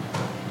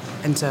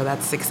 And so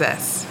that's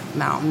success.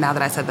 Now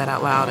that I said that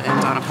out loud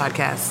and on a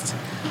podcast,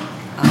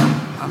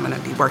 I'm going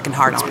to be working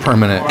hard on it.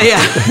 Permanent. Yeah.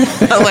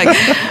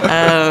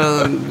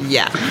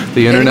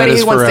 The internet Anybody is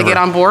who wants forever. to get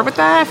on board with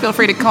that, feel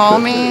free to call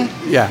me.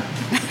 Yeah.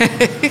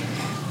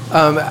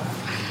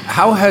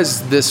 How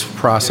has this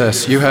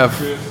process, you have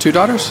 2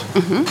 daughters?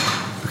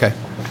 Okay.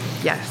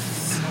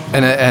 Yes.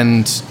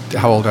 And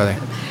how old are they?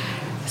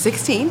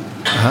 16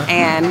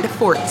 and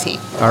 14.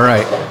 All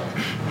right.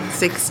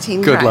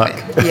 16 Good luck.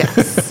 driving.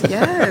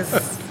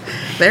 Yes.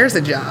 There's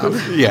a job.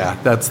 Yeah,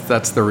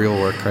 that's the real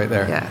work right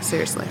there. Yeah,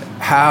 seriously.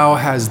 How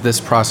has this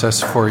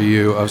process for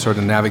you of sort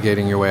of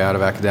navigating your way out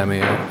of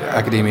academia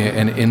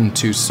and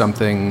into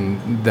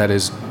something that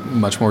is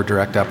much more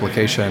direct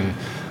application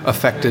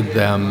affected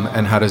them,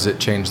 and how does it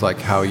change like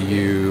how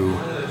you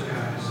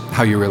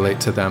relate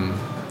to them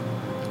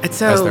It's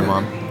so as their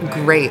mom?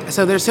 Great.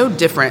 So they're so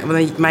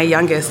different. My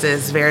youngest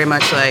is very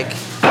much like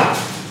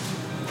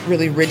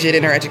really rigid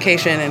in her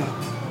education, and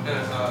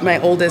my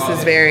oldest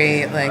is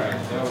very like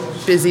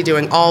busy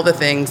doing all the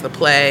things, the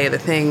play, the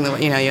thing,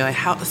 you're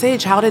like,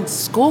 Sage, how did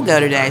school go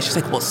today? She's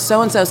like, well,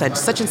 so-and-so said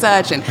such and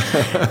such, and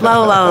blah,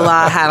 blah, blah,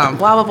 blah, had on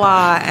blah, blah,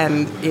 blah,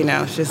 and,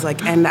 she's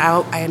like,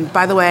 and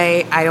by the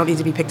way, I don't need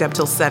to be picked up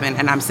till 7,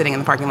 and I'm sitting in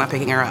the parking lot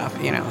picking her up,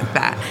 like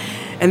that.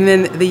 And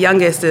then the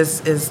youngest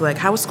is like,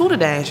 how was school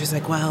today? And she's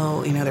like,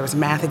 well, there was a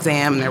math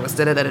exam, and there was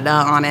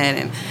da-da-da-da on it,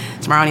 and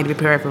tomorrow I need to be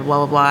prepared for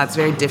blah, blah, blah. It's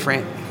very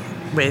different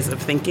ways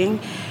of thinking.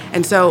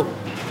 And so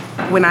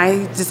when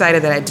I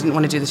decided that I didn't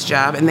want to do this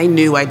job, and they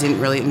knew I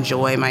didn't really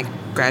enjoy my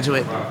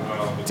graduate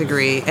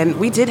degree, and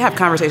we did have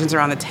conversations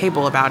around the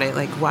table about it,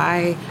 like,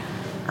 why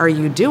are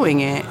you doing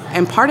it?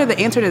 And part of the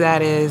answer to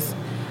that is,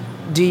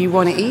 do you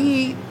want to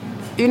eat?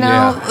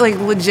 Like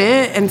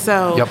legit. And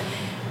so... Yep.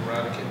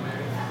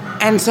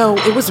 And so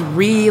it was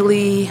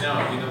really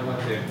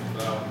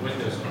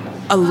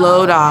a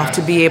load off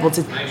to be able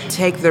to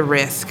take the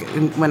risk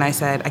when I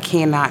said, I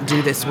cannot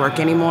do this work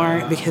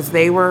anymore, because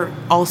they were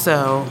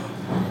also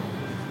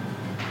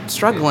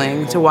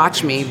struggling to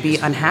watch me be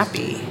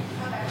unhappy.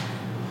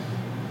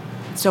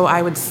 So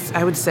I would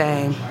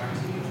say,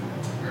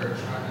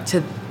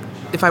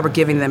 if I were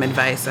giving them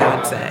advice, I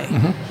would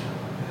say,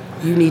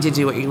 you need to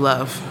do what you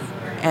love,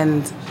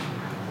 and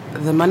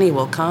the money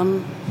will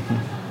come.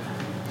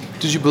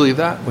 Did you believe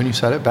that when you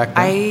said it back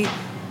then?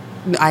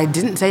 I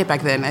didn't say it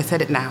back then. I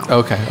said it now.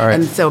 Okay, all right.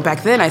 And so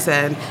back then I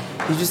said,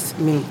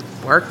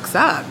 work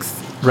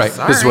sucks. Right,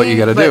 Sorry, this is what you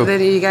got to do. But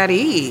then you got to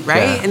eat,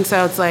 right? Yeah. And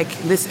so it's like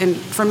this, and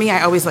for me,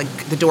 I always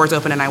the doors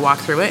open and I walk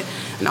through it.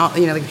 And all,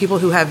 like people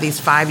who have these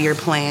 5-year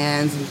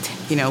plans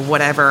and,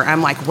 whatever,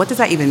 I'm like, what does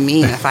that even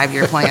mean, a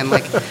 5-year plan?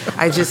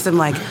 I just am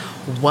like,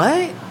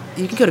 what?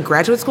 You can go to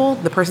graduate school.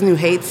 The person who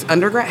hates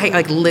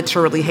undergrad,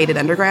 literally hated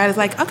undergrad, is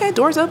like, okay,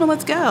 doors open,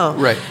 let's go.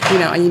 Right.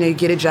 And you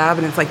get a job,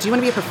 and it's like, do you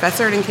want to be a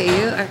professor at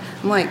NKU?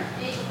 I'm like,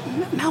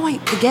 no, I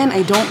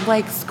don't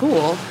like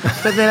school.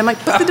 But then I'm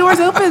like, but the door's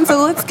open,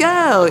 so let's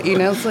go.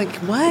 It's like,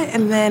 what?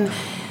 And then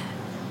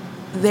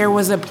there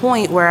was a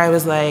point where I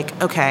was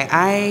like, okay,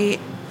 I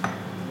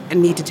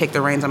need to take the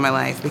reins on my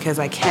life, because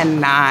I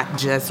cannot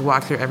just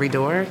walk through every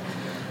door.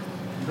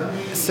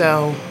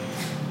 So...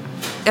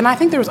 And I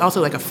think there was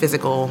also a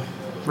physical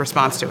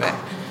response to it.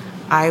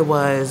 I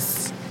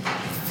was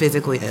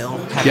physically ill,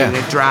 having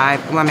to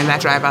drive. That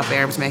drive out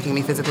there was making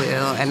me physically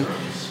ill. And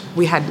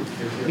we had,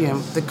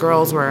 the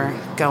girls were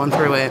going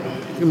through it.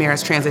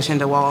 Mira's transitioned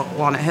to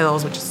Walnut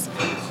Hills, which is,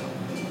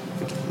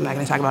 I'm not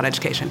going to talk about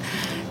education.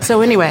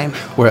 So anyway.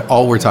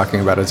 All we're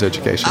talking about is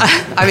education.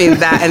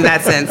 That in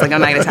that sense. I'm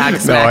not going to talk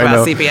smack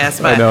about CPS.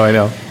 But I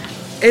know.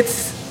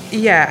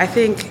 I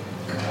think...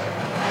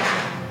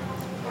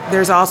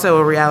 There's also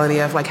a reality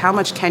of how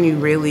much can you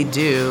really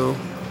do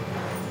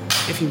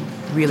if you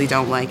really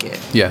don't like it?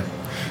 Yeah.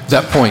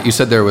 That point, you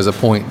said there was a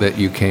point that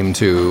you came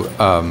to.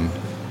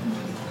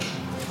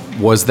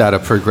 Was that a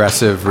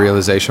progressive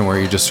realization where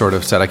you just sort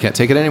of said, I can't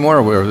take it anymore?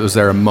 Or was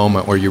there a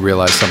moment where you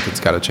realized something's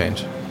got to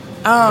change?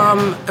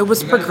 It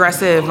was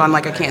progressive on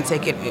I can't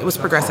take it. It was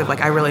progressive.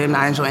 I really am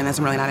not enjoying this.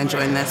 I'm really not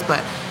enjoying this. But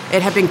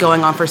it had been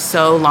going on for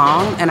so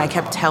long. And I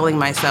kept telling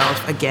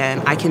myself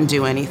again, I can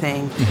do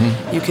anything.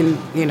 Mm-hmm. You can,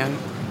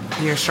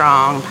 you're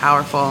strong,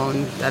 powerful,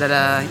 and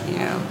da-da-da,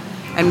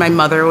 And my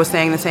mother was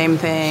saying the same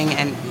thing.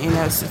 And,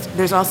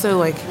 there's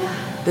also,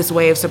 this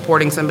way of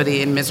supporting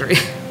somebody in misery.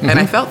 Mm-hmm. And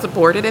I felt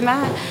supported in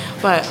that.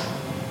 But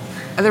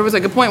there was,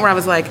 a point where I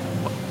was like,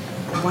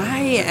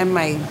 why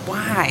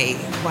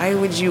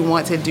would you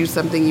want to do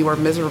something you are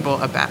miserable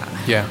about?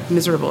 Yeah.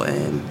 Miserable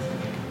in?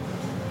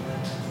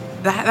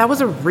 That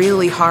was a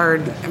really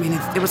hard,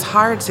 it was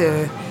hard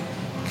to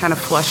kind of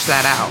flush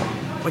that out.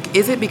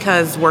 Is it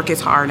because work is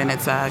hard and it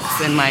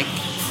sucks? And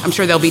I'm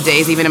sure there'll be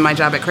days, even in my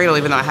job at Cradle,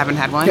 even though I haven't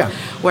had one,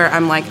 where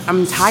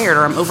I'm tired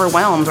or I'm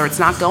overwhelmed or it's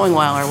not going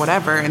well or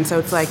whatever. And so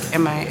it's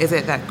is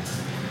it that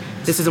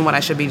this isn't what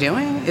I should be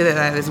doing? Is it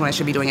that this isn't what I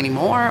should be doing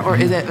anymore? Or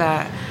is it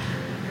that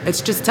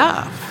it's just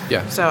tough?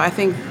 Yeah. So I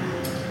think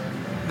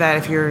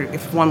that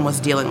if one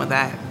was dealing with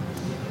that,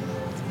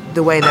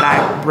 the way that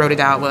I wrote it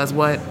out was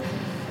what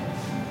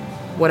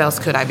else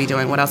could I be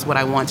doing? What else would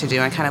I want to do?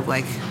 I kind of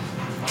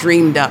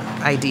dreamed up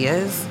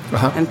ideas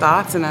and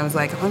thoughts, and I was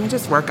like, let me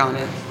just work on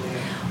it.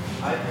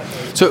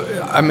 So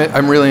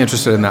I'm really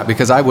interested in that,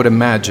 because I would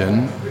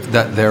imagine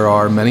that there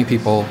are many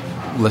people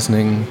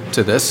listening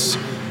to this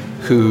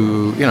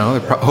who,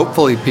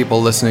 hopefully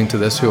people listening to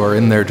this who are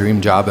in their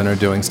dream job and are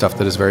doing stuff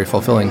that is very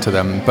fulfilling to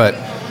them. But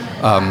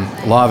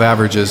law of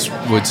averages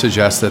would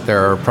suggest that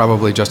there are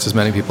probably just as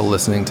many people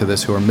listening to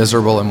this who are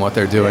miserable in what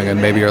they're doing,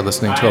 and maybe are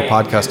listening to a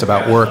podcast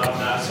about work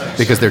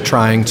because they're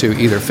trying to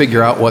either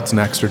figure out what's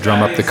next or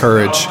drum up the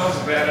courage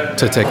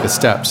to take the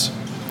steps.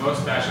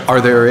 Are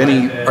there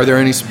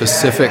any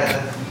specific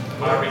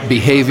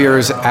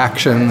behaviors,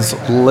 actions,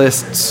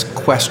 lists,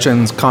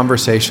 questions,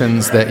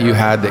 conversations that you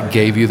had that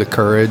gave you the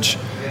courage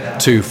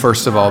to,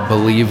 first of all,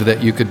 believe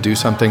that you could do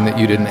something that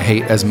you didn't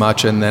hate as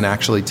much, and then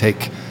actually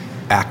take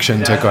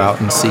action to go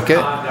out and seek it?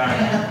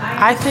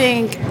 I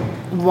think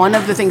one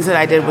of the things that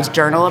I did was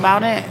journal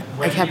about it.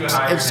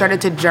 I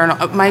started to journal.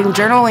 My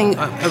journaling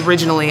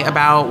originally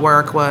about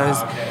work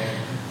was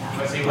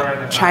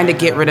trying to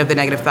get rid of the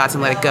negative thoughts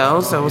and let it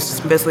go. So it was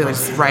just basically like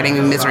just writing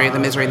the misery.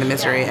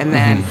 And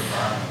then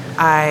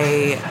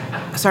I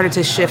started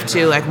to shift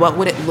to like, what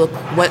would it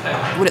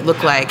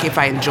look like if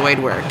I enjoyed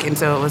work? And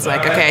so it was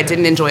like, okay, I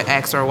didn't enjoy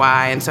X or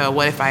Y. And so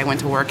what if I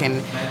went to work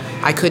and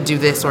I could do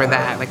this or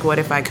that? Like, what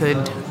if I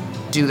could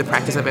do the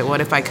practice of it?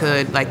 What if I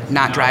could like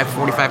not drive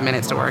 45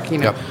 minutes to work?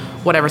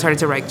 Whatever. Started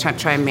to like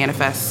try and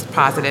manifest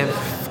positive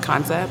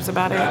concepts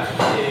about it.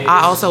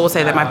 I also will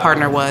say that my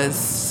partner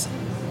was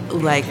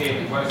like,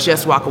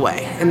 just walk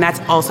away, and that's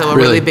also a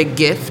really big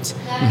gift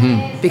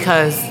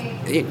because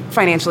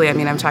financially, I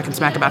mean, I'm talking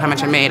smack about how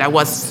much I made. I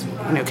was,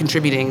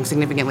 contributing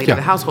significantly to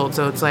the household.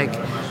 So it's like,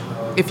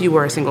 if you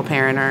were a single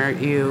parent or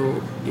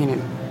you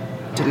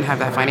didn't have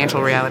that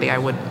financial reality, I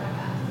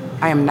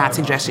am not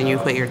suggesting you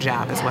quit your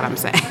job, is what I'm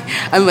saying.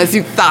 Unless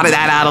you thought of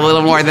that out a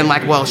little more than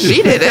like, well,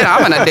 she did it,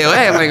 I'm gonna do it.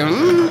 I'm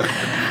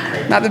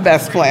like, not the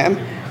best plan.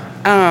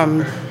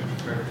 And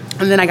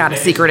then I got a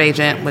secret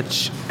agent,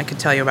 which I could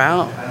tell you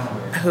about,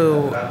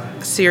 who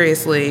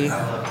seriously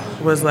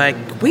was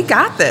like, we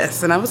got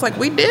this. And I was like,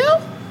 we do?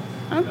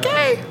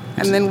 Okay.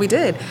 And then we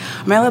did.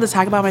 Am I allowed to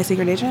talk about my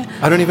secret agent?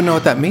 I don't even know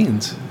what that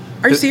means.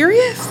 Are you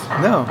serious?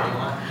 No.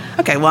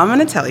 Okay, well, I'm going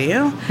to tell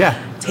you.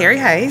 Yeah. Terry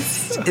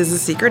Heist is a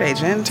secret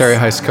agent. Terry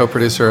Heist,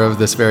 co-producer of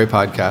this very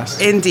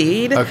podcast.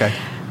 Indeed. Okay.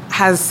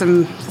 Has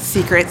some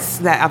secrets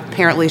that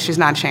apparently she's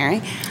not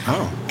sharing.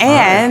 Oh.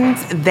 And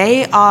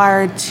they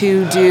are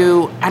to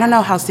do, I don't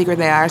know how secret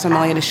they are, so I'm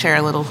only going to share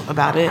a little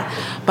about it,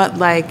 but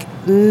like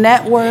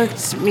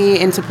networked me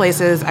into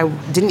places I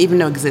didn't even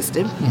know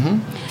existed.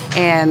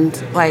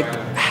 And like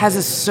has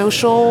a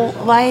social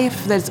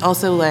life that's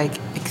also like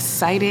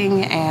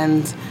exciting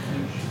and,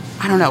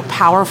 I don't know,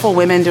 powerful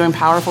women doing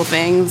powerful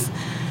things.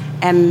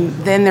 And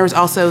then there was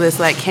also this,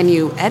 like, can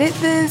you edit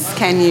this?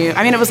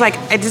 It was like,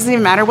 it doesn't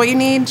even matter what you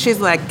need.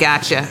 She's like,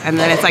 gotcha. And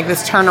then it's like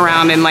this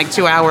turnaround in like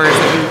 2 hours.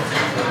 And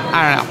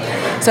I don't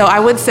know. So I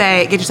would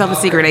say, get yourself a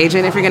secret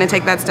agent if you're going to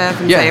take that step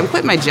and say, I'm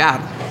quitting my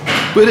job.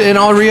 But in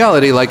all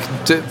reality, like,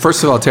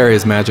 first of all, Terry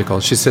is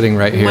magical. She's sitting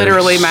right here.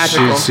 Literally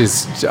magical.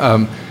 She's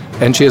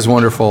and she is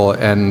wonderful,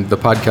 and the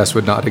podcast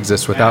would not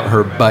exist without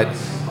her. But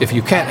if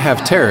you can't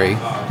have Terry,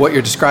 what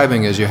you're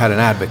describing is you had an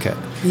advocate.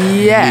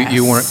 Yes.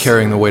 You weren't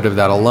carrying the weight of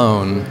that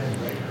alone.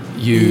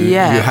 You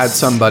had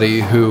somebody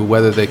who,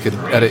 whether they could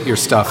edit your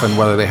stuff and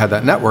whether they had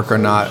that network or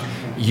not,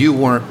 you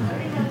weren't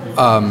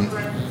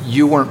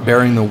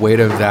bearing the weight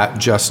of that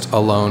just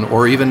alone,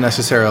 or even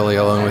necessarily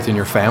alone within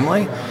your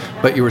family,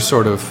 but you were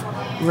sort of,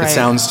 it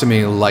sounds to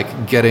me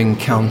like getting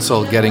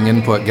counsel, getting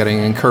input, getting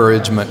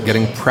encouragement,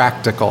 getting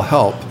practical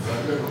help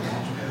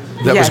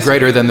that was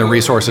greater than the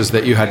resources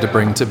that you had to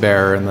bring to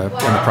bear in the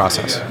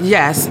process.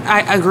 Yes,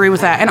 I agree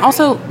with that. And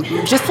also,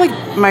 just like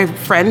my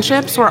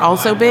friendships were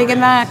also big in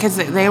that, because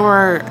they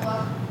were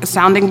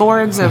sounding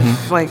boards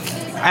of like,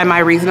 am I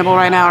reasonable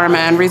right now or am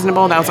I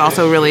unreasonable? That was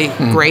also really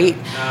great.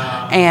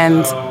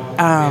 And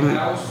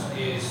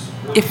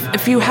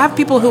if you have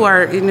people who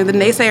are, the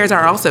naysayers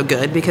are also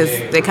good, because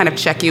they kind of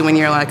check you when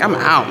you're like, I'm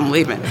out, I'm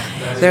leaving.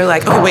 They're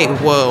like, oh, wait,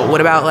 whoa, what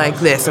about like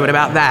this or what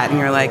about that? And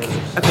you're like,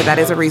 okay, that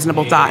is a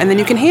reasonable thought. And then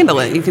you can handle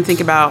it. You can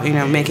think about,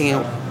 making a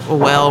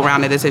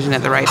well-rounded decision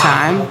at the right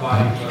time.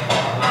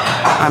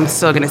 I'm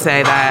still going to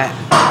say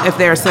that if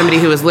there's somebody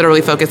who is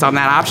literally focused on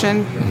that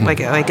option, like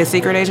a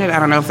secret agent, I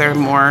don't know if there are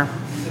more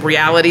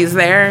realities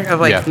there of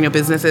like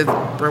businesses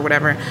or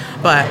whatever,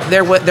 but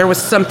there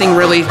was something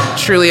really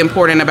truly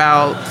important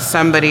about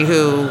somebody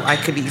who I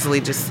could easily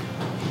just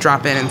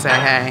drop in and say,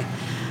 hey,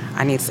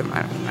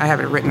 I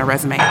haven't written a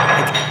resume like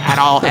at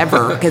all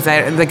ever, because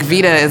like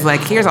Vita is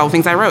like, here's all the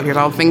things I wrote, here's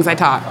all the things I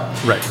taught,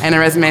 and the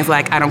resume is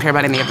like, I don't care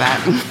about any of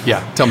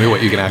that. Tell me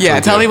what you can actually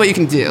do. Tell me what you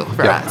can do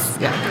for us.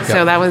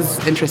 So that was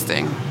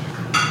interesting.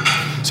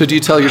 So do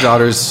you tell your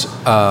daughters,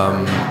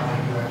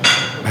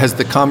 has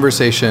the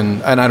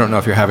conversation, and I don't know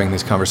if you're having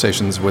these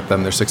conversations with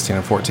them, they're 16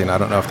 and 14, I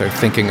don't know if they're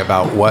thinking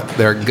about what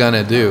they're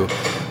gonna do,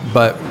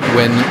 but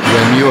when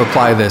you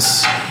apply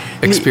this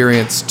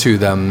experience to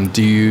them,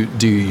 do you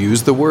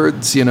use the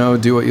words,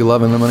 do what you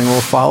love and the money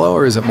will follow,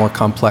 or is it more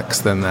complex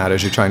than that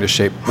as you're trying to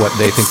shape what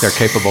they think they're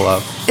capable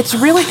of? It's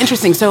really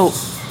interesting. So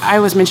I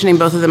was mentioning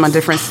both of them on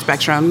different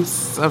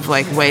spectrums of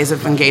like ways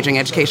of engaging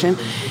education.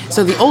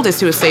 So the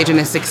oldest, who is Sage and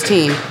is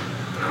 16,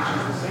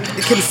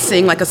 can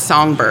sing like a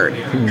songbird.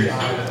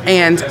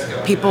 And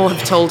people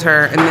have told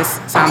her, and this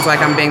sounds like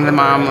I'm being the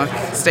mom,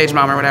 like stage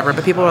mom or whatever,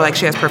 but people are like,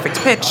 she has perfect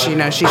pitch, she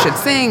should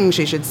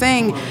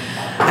sing.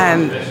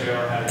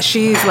 And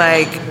she's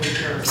like,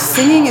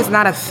 singing is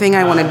not a thing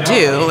I want to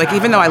do. Like,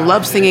 even though I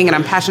love singing and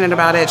I'm passionate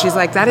about it, she's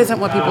like, that isn't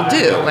what people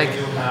do. Like,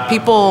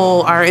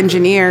 people are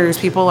engineers,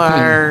 people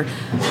are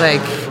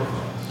like,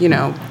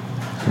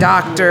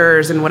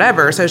 doctors and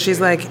whatever. So she's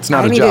like, it's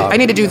not a job. I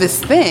need to do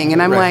this thing.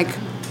 And I'm like,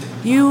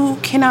 you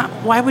cannot,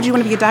 why would you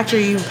want to be a doctor?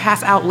 You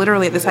pass out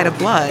literally at the sight of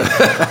blood.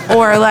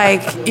 Or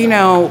like,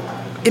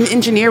 an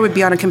engineer would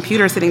be on a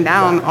computer sitting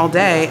down all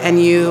day and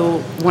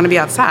you want to be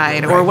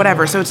outside or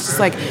whatever. So it's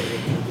just like,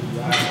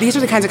 these are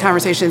the kinds of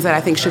conversations that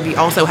I think should be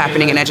also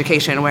happening in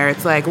education, where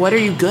it's like, what are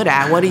you good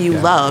at? What do you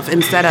love?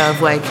 Instead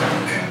of like,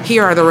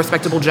 here are the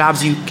respectable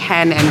jobs you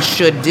can and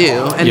should do.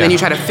 And then you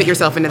try to fit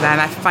yourself into that.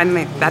 And I find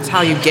like that's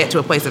how you get to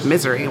a place of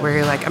misery, where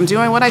you're like, I'm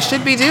doing what I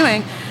should be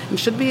doing. And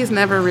should be is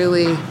never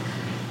really,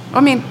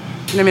 I mean,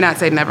 let me not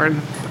say never.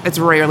 It's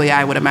rarely,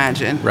 I would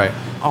imagine. Right.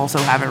 Also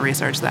haven't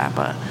researched that,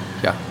 but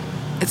Yeah.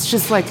 it's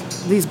just like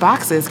these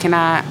boxes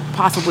cannot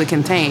possibly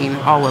contain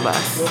all of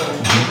us.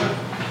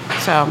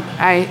 So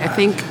I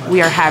think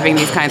we are having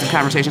these kinds of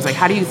conversations. Like,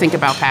 how do you think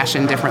about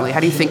passion differently? How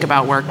do you think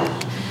about work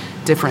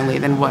differently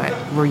than what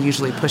we're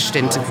usually pushed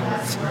into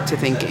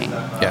thinking?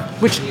 Yeah.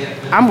 Which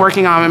I'm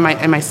working on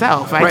in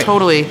myself. I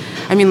probably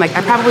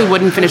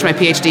wouldn't finish my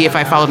PhD if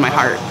I followed my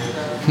heart.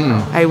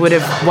 I would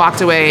have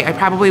walked away. I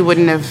probably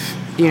wouldn't have,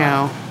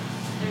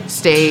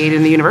 stayed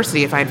in the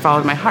university if I had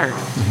followed my heart.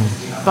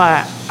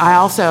 But I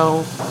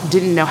also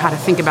didn't know how to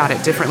think about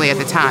it differently at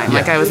the time. Yeah.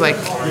 Like, I was like,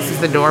 this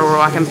is the door, we're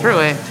walking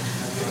through it.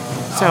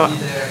 So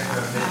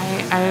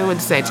I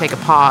would say take a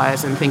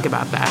pause and think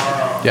about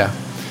that. Yeah.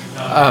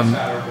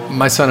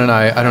 My son and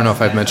I don't know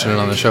if I've mentioned it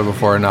on the show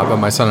before or not, but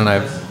my son and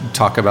I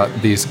talk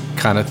about these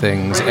kind of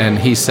things. And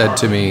he said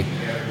to me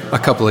a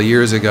couple of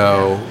years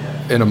ago,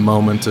 in a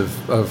moment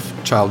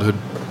of childhood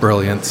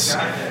brilliance,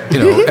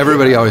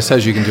 everybody always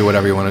says you can do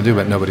whatever you want to do,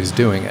 but nobody's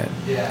doing it.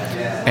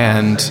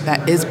 And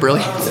that is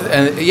brilliant.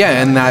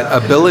 And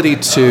that ability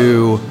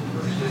to,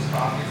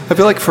 I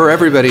feel like for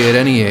everybody at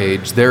any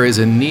age, there is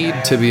a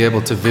need to be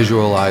able to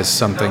visualize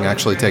something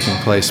actually taking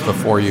place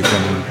before you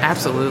can.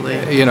 Absolutely.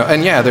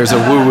 And there's a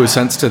woo-woo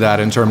sense to that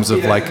in terms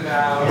of like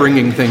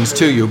bringing things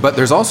to you, but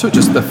there's also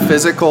just the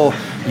physical,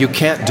 you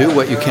can't do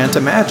what you can't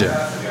imagine.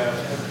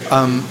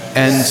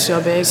 And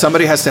so big.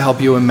 Somebody has to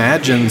help you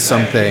imagine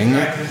something.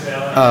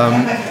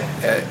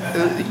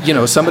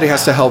 Somebody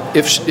has to help,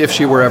 if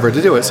she were ever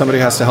to do it, somebody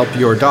has to help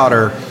your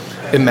daughter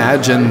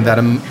imagine that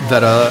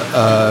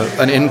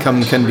an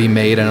income can be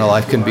made and a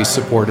life can be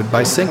supported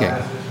by singing.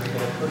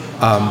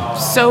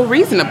 So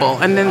reasonable.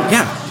 And then,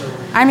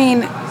 I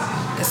mean,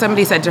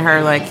 somebody said to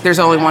her, like, there's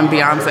only one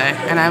Beyonce.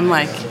 And I'm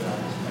like,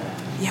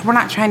 yeah, we're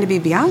not trying to be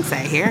Beyonce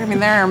here. I mean,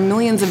 there are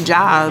millions of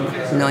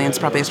jobs, millions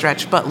probably a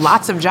stretch, but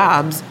lots of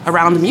jobs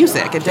around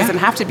music. It doesn't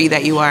have to be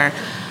that you are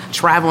a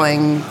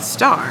traveling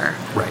star.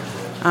 Right.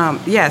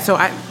 So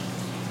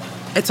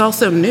it's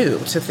also new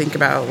to think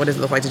about what does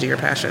it look like to do your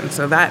passion.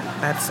 So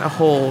that's a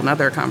whole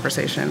nother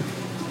conversation.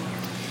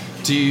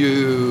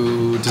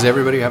 Does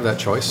everybody have that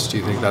choice? Do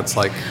you think that's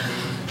like...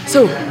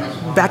 So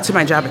back to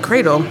my job at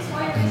Cradle,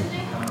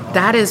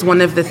 that is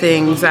one of the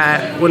things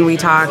that when we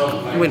talk,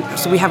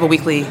 so we have a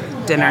weekly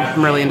dinner.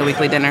 I'm really into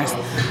weekly dinners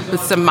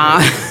with some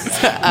moms.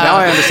 Now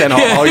I understand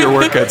how all your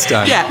work gets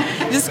done.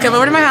 Yeah, just come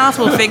over to my house.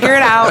 We'll figure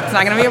it out. It's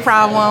not going to be a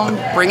problem.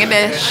 Bring a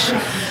dish.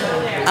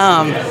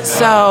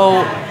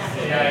 So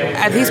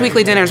at these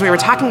weekly dinners, we were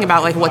talking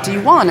about, like, what do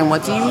you want and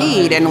what do you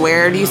need and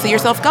where do you see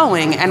yourself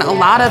going? And a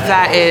lot of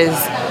that is,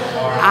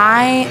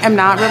 I am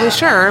not really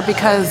sure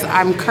because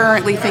I'm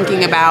currently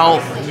thinking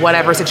about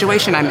whatever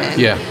situation I'm in.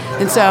 Yeah.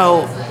 And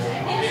so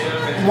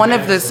one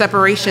of the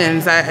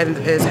separations that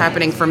is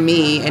happening for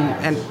me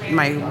in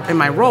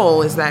my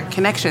role is that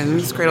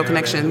Cradle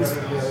Connections,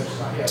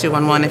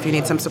 211 if you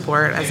need some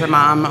support as a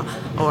mom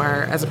or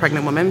as a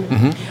pregnant woman,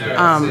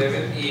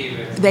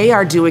 they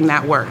are doing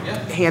that work,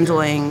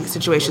 handling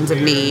situations of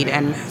need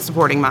and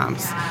supporting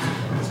moms.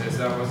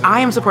 I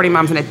am supporting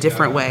moms in a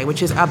different way,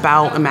 which is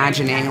about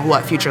imagining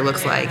what future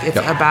looks like. It's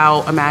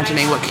about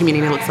imagining what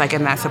community looks like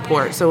in that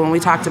support. So when we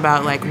talked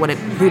about, like,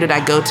 who did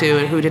I go to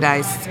and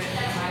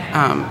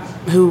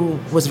who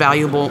was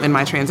valuable in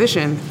my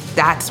transition,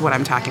 that's what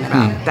I'm talking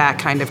about, that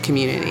kind of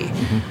community.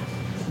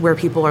 Where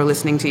people are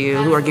listening to you,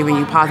 who are giving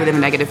you positive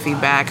and negative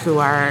feedback, who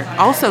are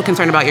also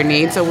concerned about your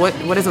needs. So what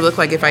does it look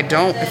like if I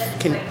don't?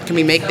 Can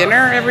we make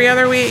dinner every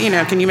other week?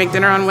 Can you make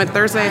dinner on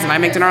Thursdays and I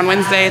make dinner on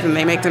Wednesdays and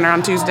they make dinner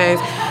on Tuesdays?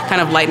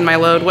 Kind of lighten my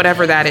load,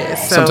 whatever that is.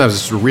 So sometimes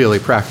it's really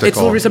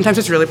practical. Sometimes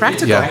it's really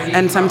practical. Yeah.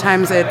 And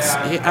sometimes it's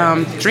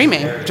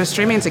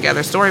dreaming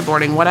together,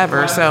 storyboarding,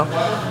 whatever. So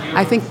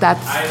I think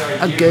that's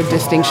a good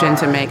distinction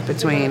to make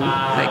between,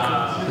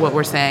 like, what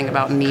we're saying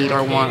about need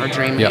or want or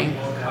dreaming.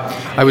 Yeah.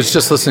 I was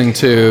just listening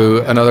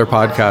to another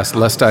podcast,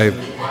 lest I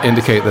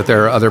indicate that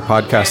there are other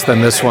podcasts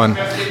than this one.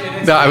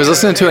 No, I was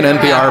listening to an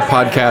NPR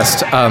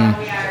podcast,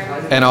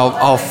 and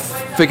I'll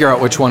figure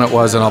out which one it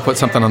was, and I'll put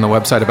something on the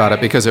website about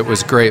it because it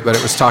was great, but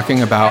it was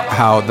talking about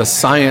how the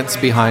science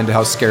behind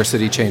how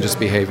scarcity changes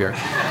behavior.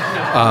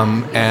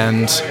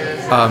 And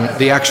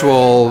the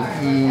actual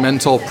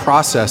mental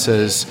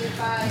processes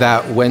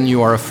that when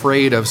you are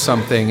afraid of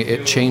something,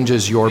 it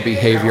changes your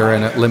behavior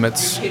and it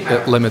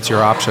limits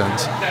your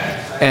options.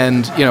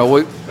 And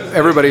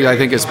everybody, I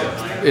think,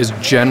 is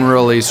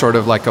generally sort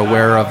of like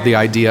aware of the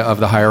idea of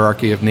the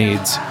hierarchy of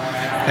needs.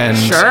 And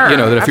sure, that if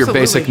absolutely. your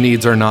basic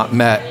needs are not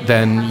met,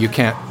 then you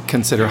can't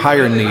consider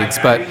higher needs.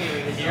 But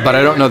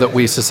I don't know that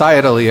we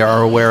societally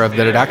are aware of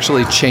that. It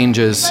actually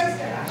changes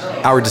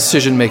our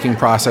decision-making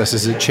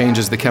processes. It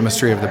changes the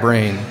chemistry of the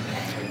brain.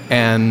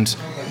 And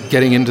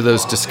getting into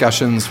those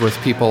discussions with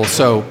people.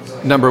 So,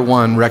 number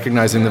one,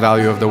 recognizing the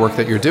value of the work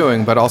that you're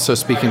doing, but also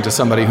speaking to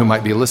somebody who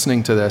might be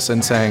listening to this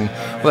and saying,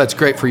 well, that's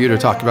great for you to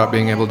talk about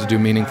being able to do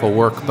meaningful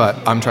work, but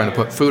I'm trying to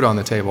put food on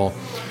the table.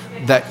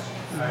 That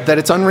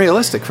it's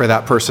unrealistic for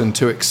that person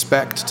to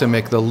expect to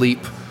make the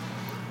leap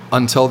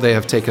until they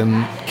have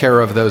taken care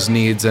of those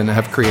needs and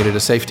have created a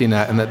safety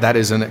net, and that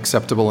is an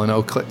acceptable and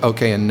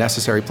okay and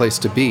necessary place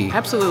to be.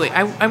 Absolutely.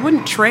 I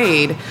wouldn't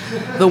trade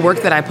the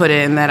work that I put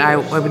in, that I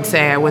would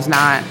say I wasn't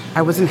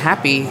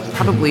happy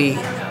probably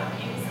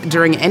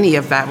during any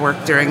of that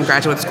work during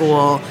graduate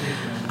school.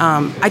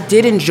 I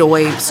did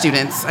enjoy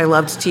students. I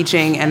loved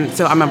teaching, and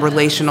so I'm a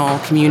relational,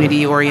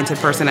 community-oriented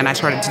person, and I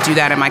started to do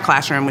that in my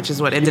classroom, which is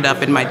what ended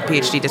up in my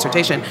PhD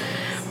dissertation.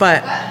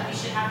 But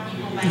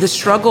the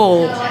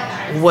struggle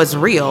was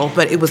real,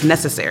 but it was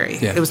necessary.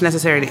 Yeah. It was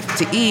necessary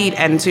to eat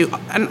and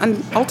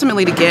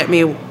ultimately to get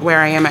me where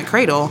I am at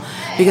Cradle,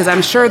 because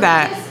I'm sure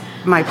that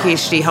my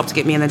PhD helped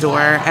get me in the door,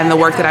 and the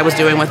work that I was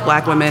doing with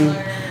Black women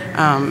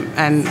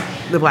and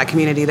the Black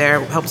community there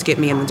helped get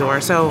me in the door.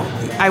 So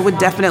I would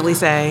definitely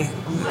say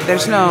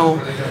there's no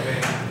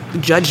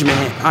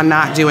judgment on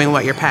not doing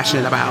what you're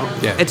passionate about.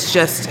 Yeah. It's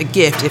just a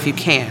gift if you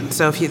can.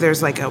 So if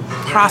there's like a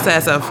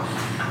process of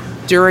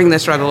during the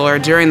struggle or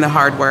during the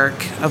hard work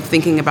of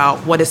thinking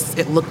about what does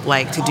it look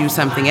like to do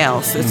something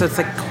else. So it's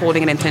like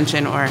holding an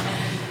intention or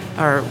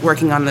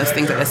working on those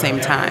things at the same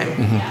time,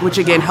 which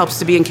again helps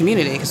to be in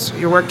community, because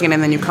you're working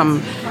and then you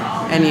come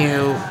and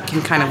you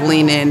can kind of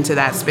lean into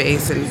that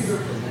space and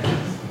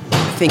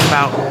think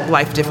about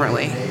life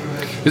differently.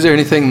 Is there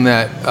anything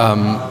that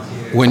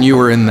when you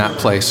were in that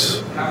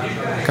place,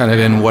 kind of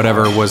in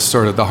whatever was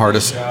sort of the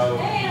hardest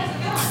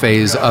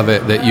phase of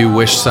it, that you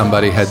wish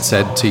somebody had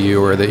said to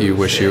you, or that you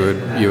wish you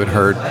had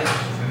heard?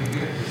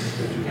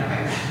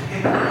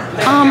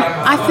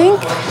 I think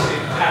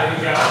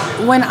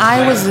when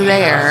I was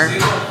there,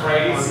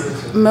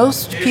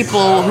 most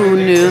people who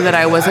knew that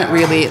I wasn't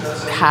really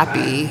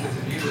happy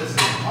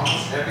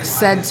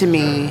said to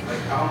me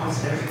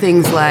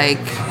things like,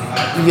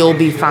 "You'll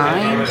be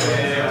fine,"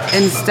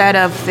 instead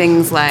of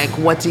things like,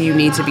 "What do you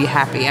need to be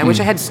happy?" I wish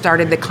I had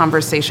started the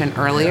conversation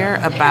earlier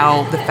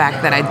about the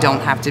fact that I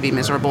don't have to be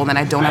miserable, and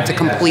I don't have to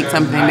complete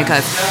something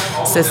because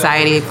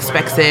society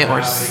expects it,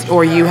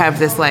 or you have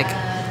this like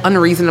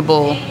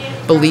unreasonable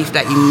belief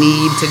that you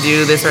need to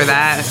do this or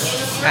that.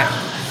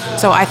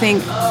 So I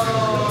think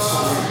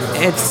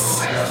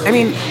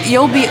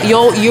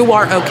you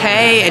are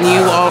okay, and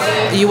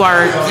you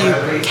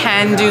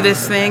can do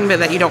this thing, but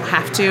that you don't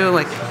have to.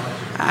 Like,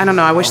 I don't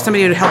know. I wish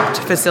somebody would help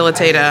to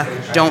facilitate a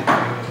don't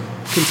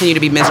continue to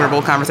be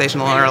miserable conversation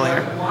a little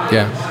earlier.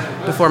 Yeah.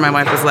 Before my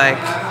wife was like,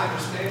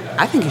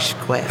 "I think you should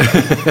quit."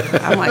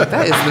 I'm like,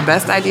 that is the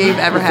best idea you've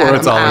ever had. Before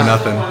it's all or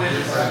nothing.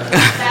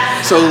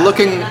 So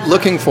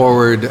looking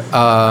forward,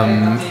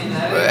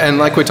 and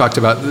like we talked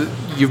about,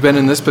 you've been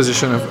in this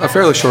position a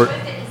fairly short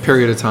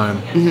period of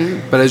time.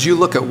 But as you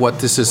look at what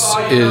this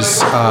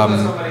is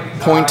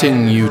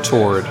pointing you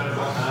toward,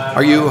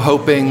 are you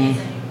hoping?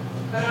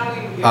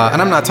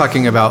 And I'm not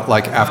talking about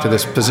like after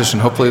this position.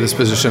 Hopefully this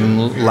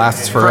position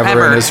lasts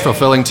forever and is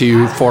fulfilling to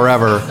you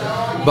forever.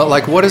 But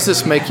like, what does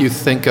this make you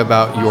think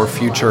about your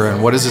future,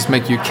 and what does this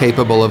make you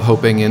capable of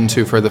hoping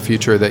into for the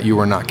future that you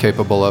were not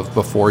capable of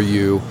before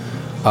you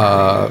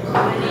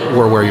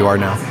were where you are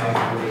now?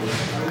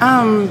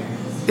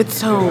 It's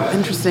so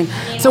interesting.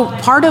 So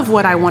part of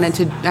what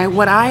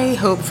what I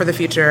hope for the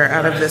future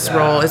out of this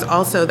role is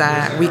also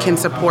that we can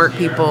support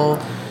people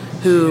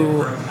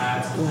who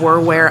were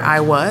where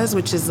I was,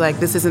 which is like,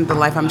 this isn't the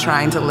life I'm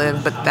trying to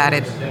live, but that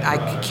I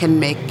can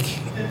make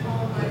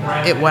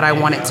it what I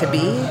want it to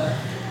be.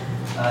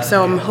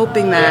 So I'm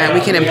hoping that we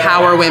can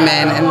empower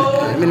women,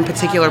 and in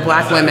particular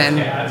Black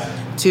women,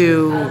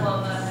 to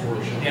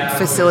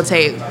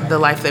facilitate the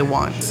life they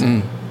want,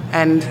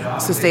 and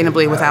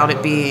sustainably, without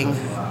it being,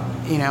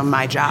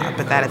 my job,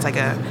 but that it's like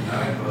a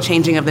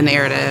changing of the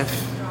narrative.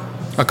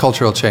 A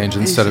cultural change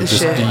instead of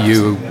just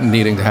you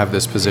needing to have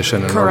this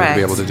position in order to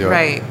be able to do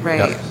it.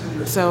 Right.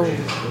 Yep. So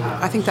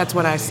I think that's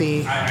what I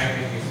see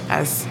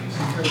as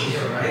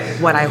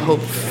what I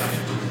hope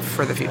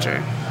for the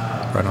future.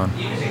 Right on.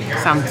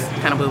 Sounds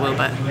kind of woo-woo,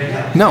 but...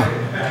 No,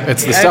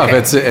 it's the stuff. Okay.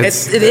 It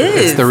is.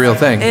 It's the real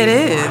thing. It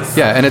is.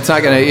 Yeah, and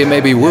it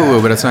may be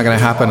woo-woo, but it's not going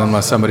to happen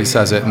unless somebody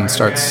says it and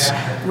starts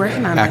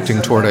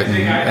acting toward it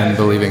and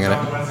believing in it.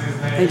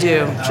 I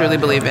do truly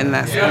believe in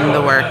that, in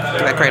the work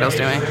that Cradle's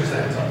doing.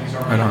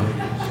 Right on.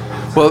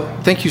 Well,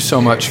 thank you so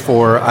much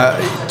for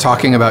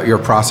talking about your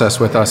process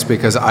with us,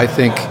 because I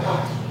think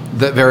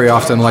that very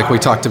often, like we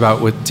talked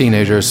about with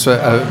teenagers,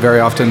 very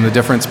often the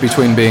difference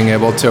between being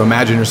able to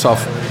imagine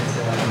yourself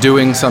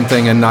doing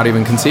something and not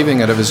even conceiving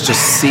it of is just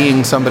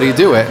seeing somebody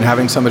do it and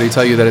having somebody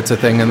tell you that it's a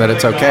thing and that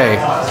it's okay.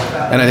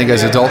 And I think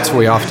as adults,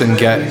 we often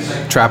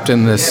get trapped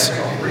in this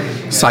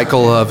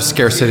cycle of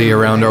scarcity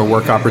around our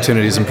work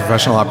opportunities and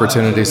professional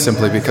opportunities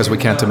simply because we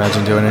can't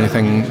imagine doing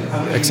anything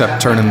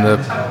except turning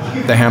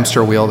the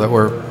hamster wheel that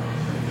we're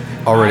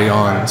already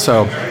on.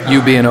 So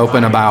you being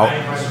open about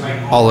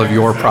all of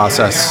your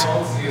process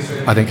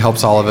I think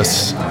helps all of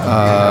us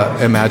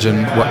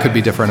imagine what could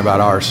be different about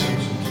ours.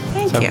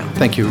 Thank you.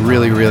 Thank you.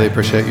 Really, really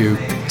appreciate you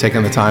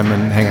taking the time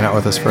and hanging out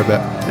with us for a bit.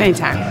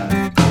 Anytime.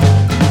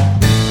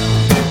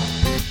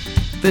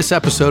 This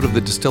episode of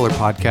the Distiller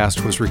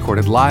Podcast was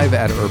recorded live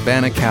at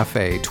Urbana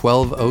Cafe,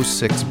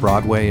 1206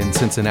 Broadway in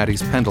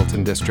Cincinnati's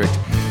Pendleton District.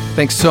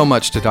 Thanks so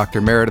much to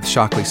Dr. Meredith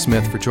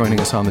Shockley-Smith for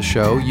joining us on the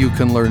show. You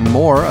can learn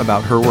more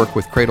about her work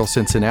with Cradle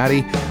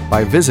Cincinnati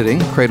by visiting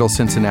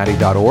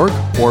cradlecincinnati.org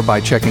or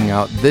by checking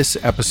out this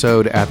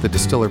episode at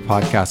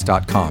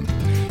thedistillerpodcast.com.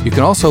 You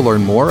can also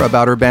learn more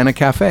about Urbana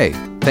Cafe.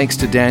 Thanks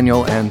to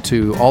Daniel and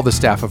to all the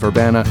staff of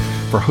Urbana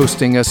for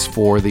hosting us,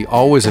 for the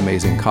always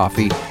amazing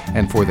coffee,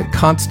 and for the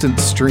constant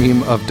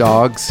stream of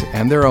dogs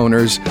and their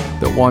owners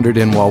that wandered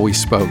in while we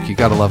spoke. You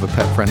gotta love a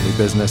pet-friendly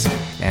business,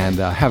 and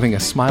having a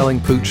smiling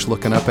pooch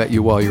looking up at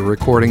you while you're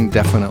recording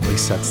definitely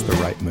sets the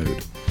right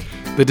mood.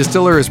 The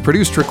Distiller is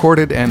produced,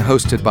 recorded, and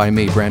hosted by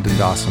me, Brandon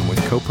Dawson, with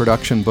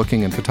co-production,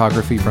 booking, and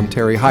photography from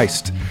Terry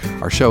Heist.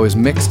 Our show is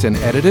mixed and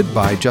edited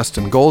by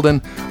Justin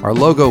Golden. Our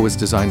logo was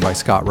designed by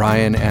Scott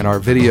Ryan, and our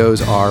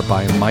videos are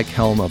by Mike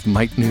Helm of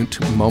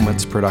Minute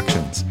Moments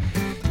Productions.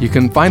 You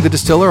can find The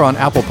Distiller on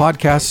Apple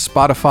Podcasts,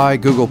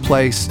 Spotify, Google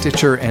Play,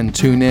 Stitcher, and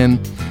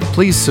TuneIn.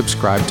 Please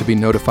subscribe to be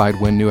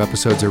notified when new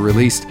episodes are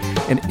released.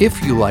 And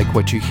if you like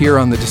what you hear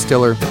on The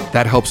Distiller,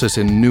 that helps us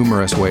in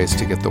numerous ways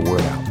to get the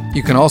word out.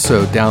 You can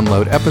also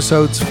download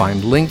episodes,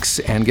 find links,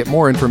 and get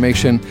more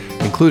information,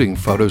 including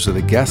photos of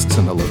the guests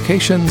and the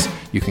locations.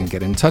 You can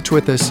get in touch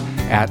with us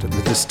at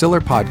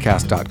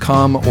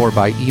thedistillerpodcast.com or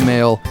by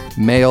email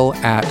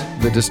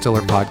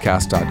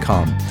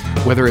mail@thedistillerpodcast.com.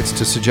 Whether it's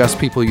to suggest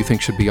people you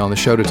think should be on the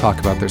show to talk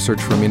about their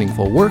search for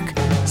meaningful work,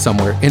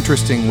 somewhere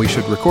interesting we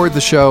should record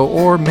the show,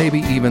 or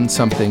maybe even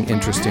something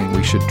interesting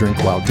we should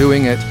drink while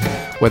doing it,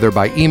 whether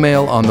by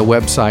email, on the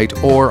website,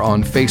 or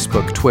on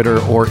Facebook, Twitter,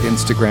 or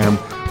Instagram,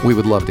 we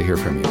would love to hear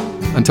from you.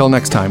 Until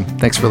next time,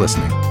 thanks for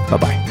listening.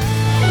 Bye-bye.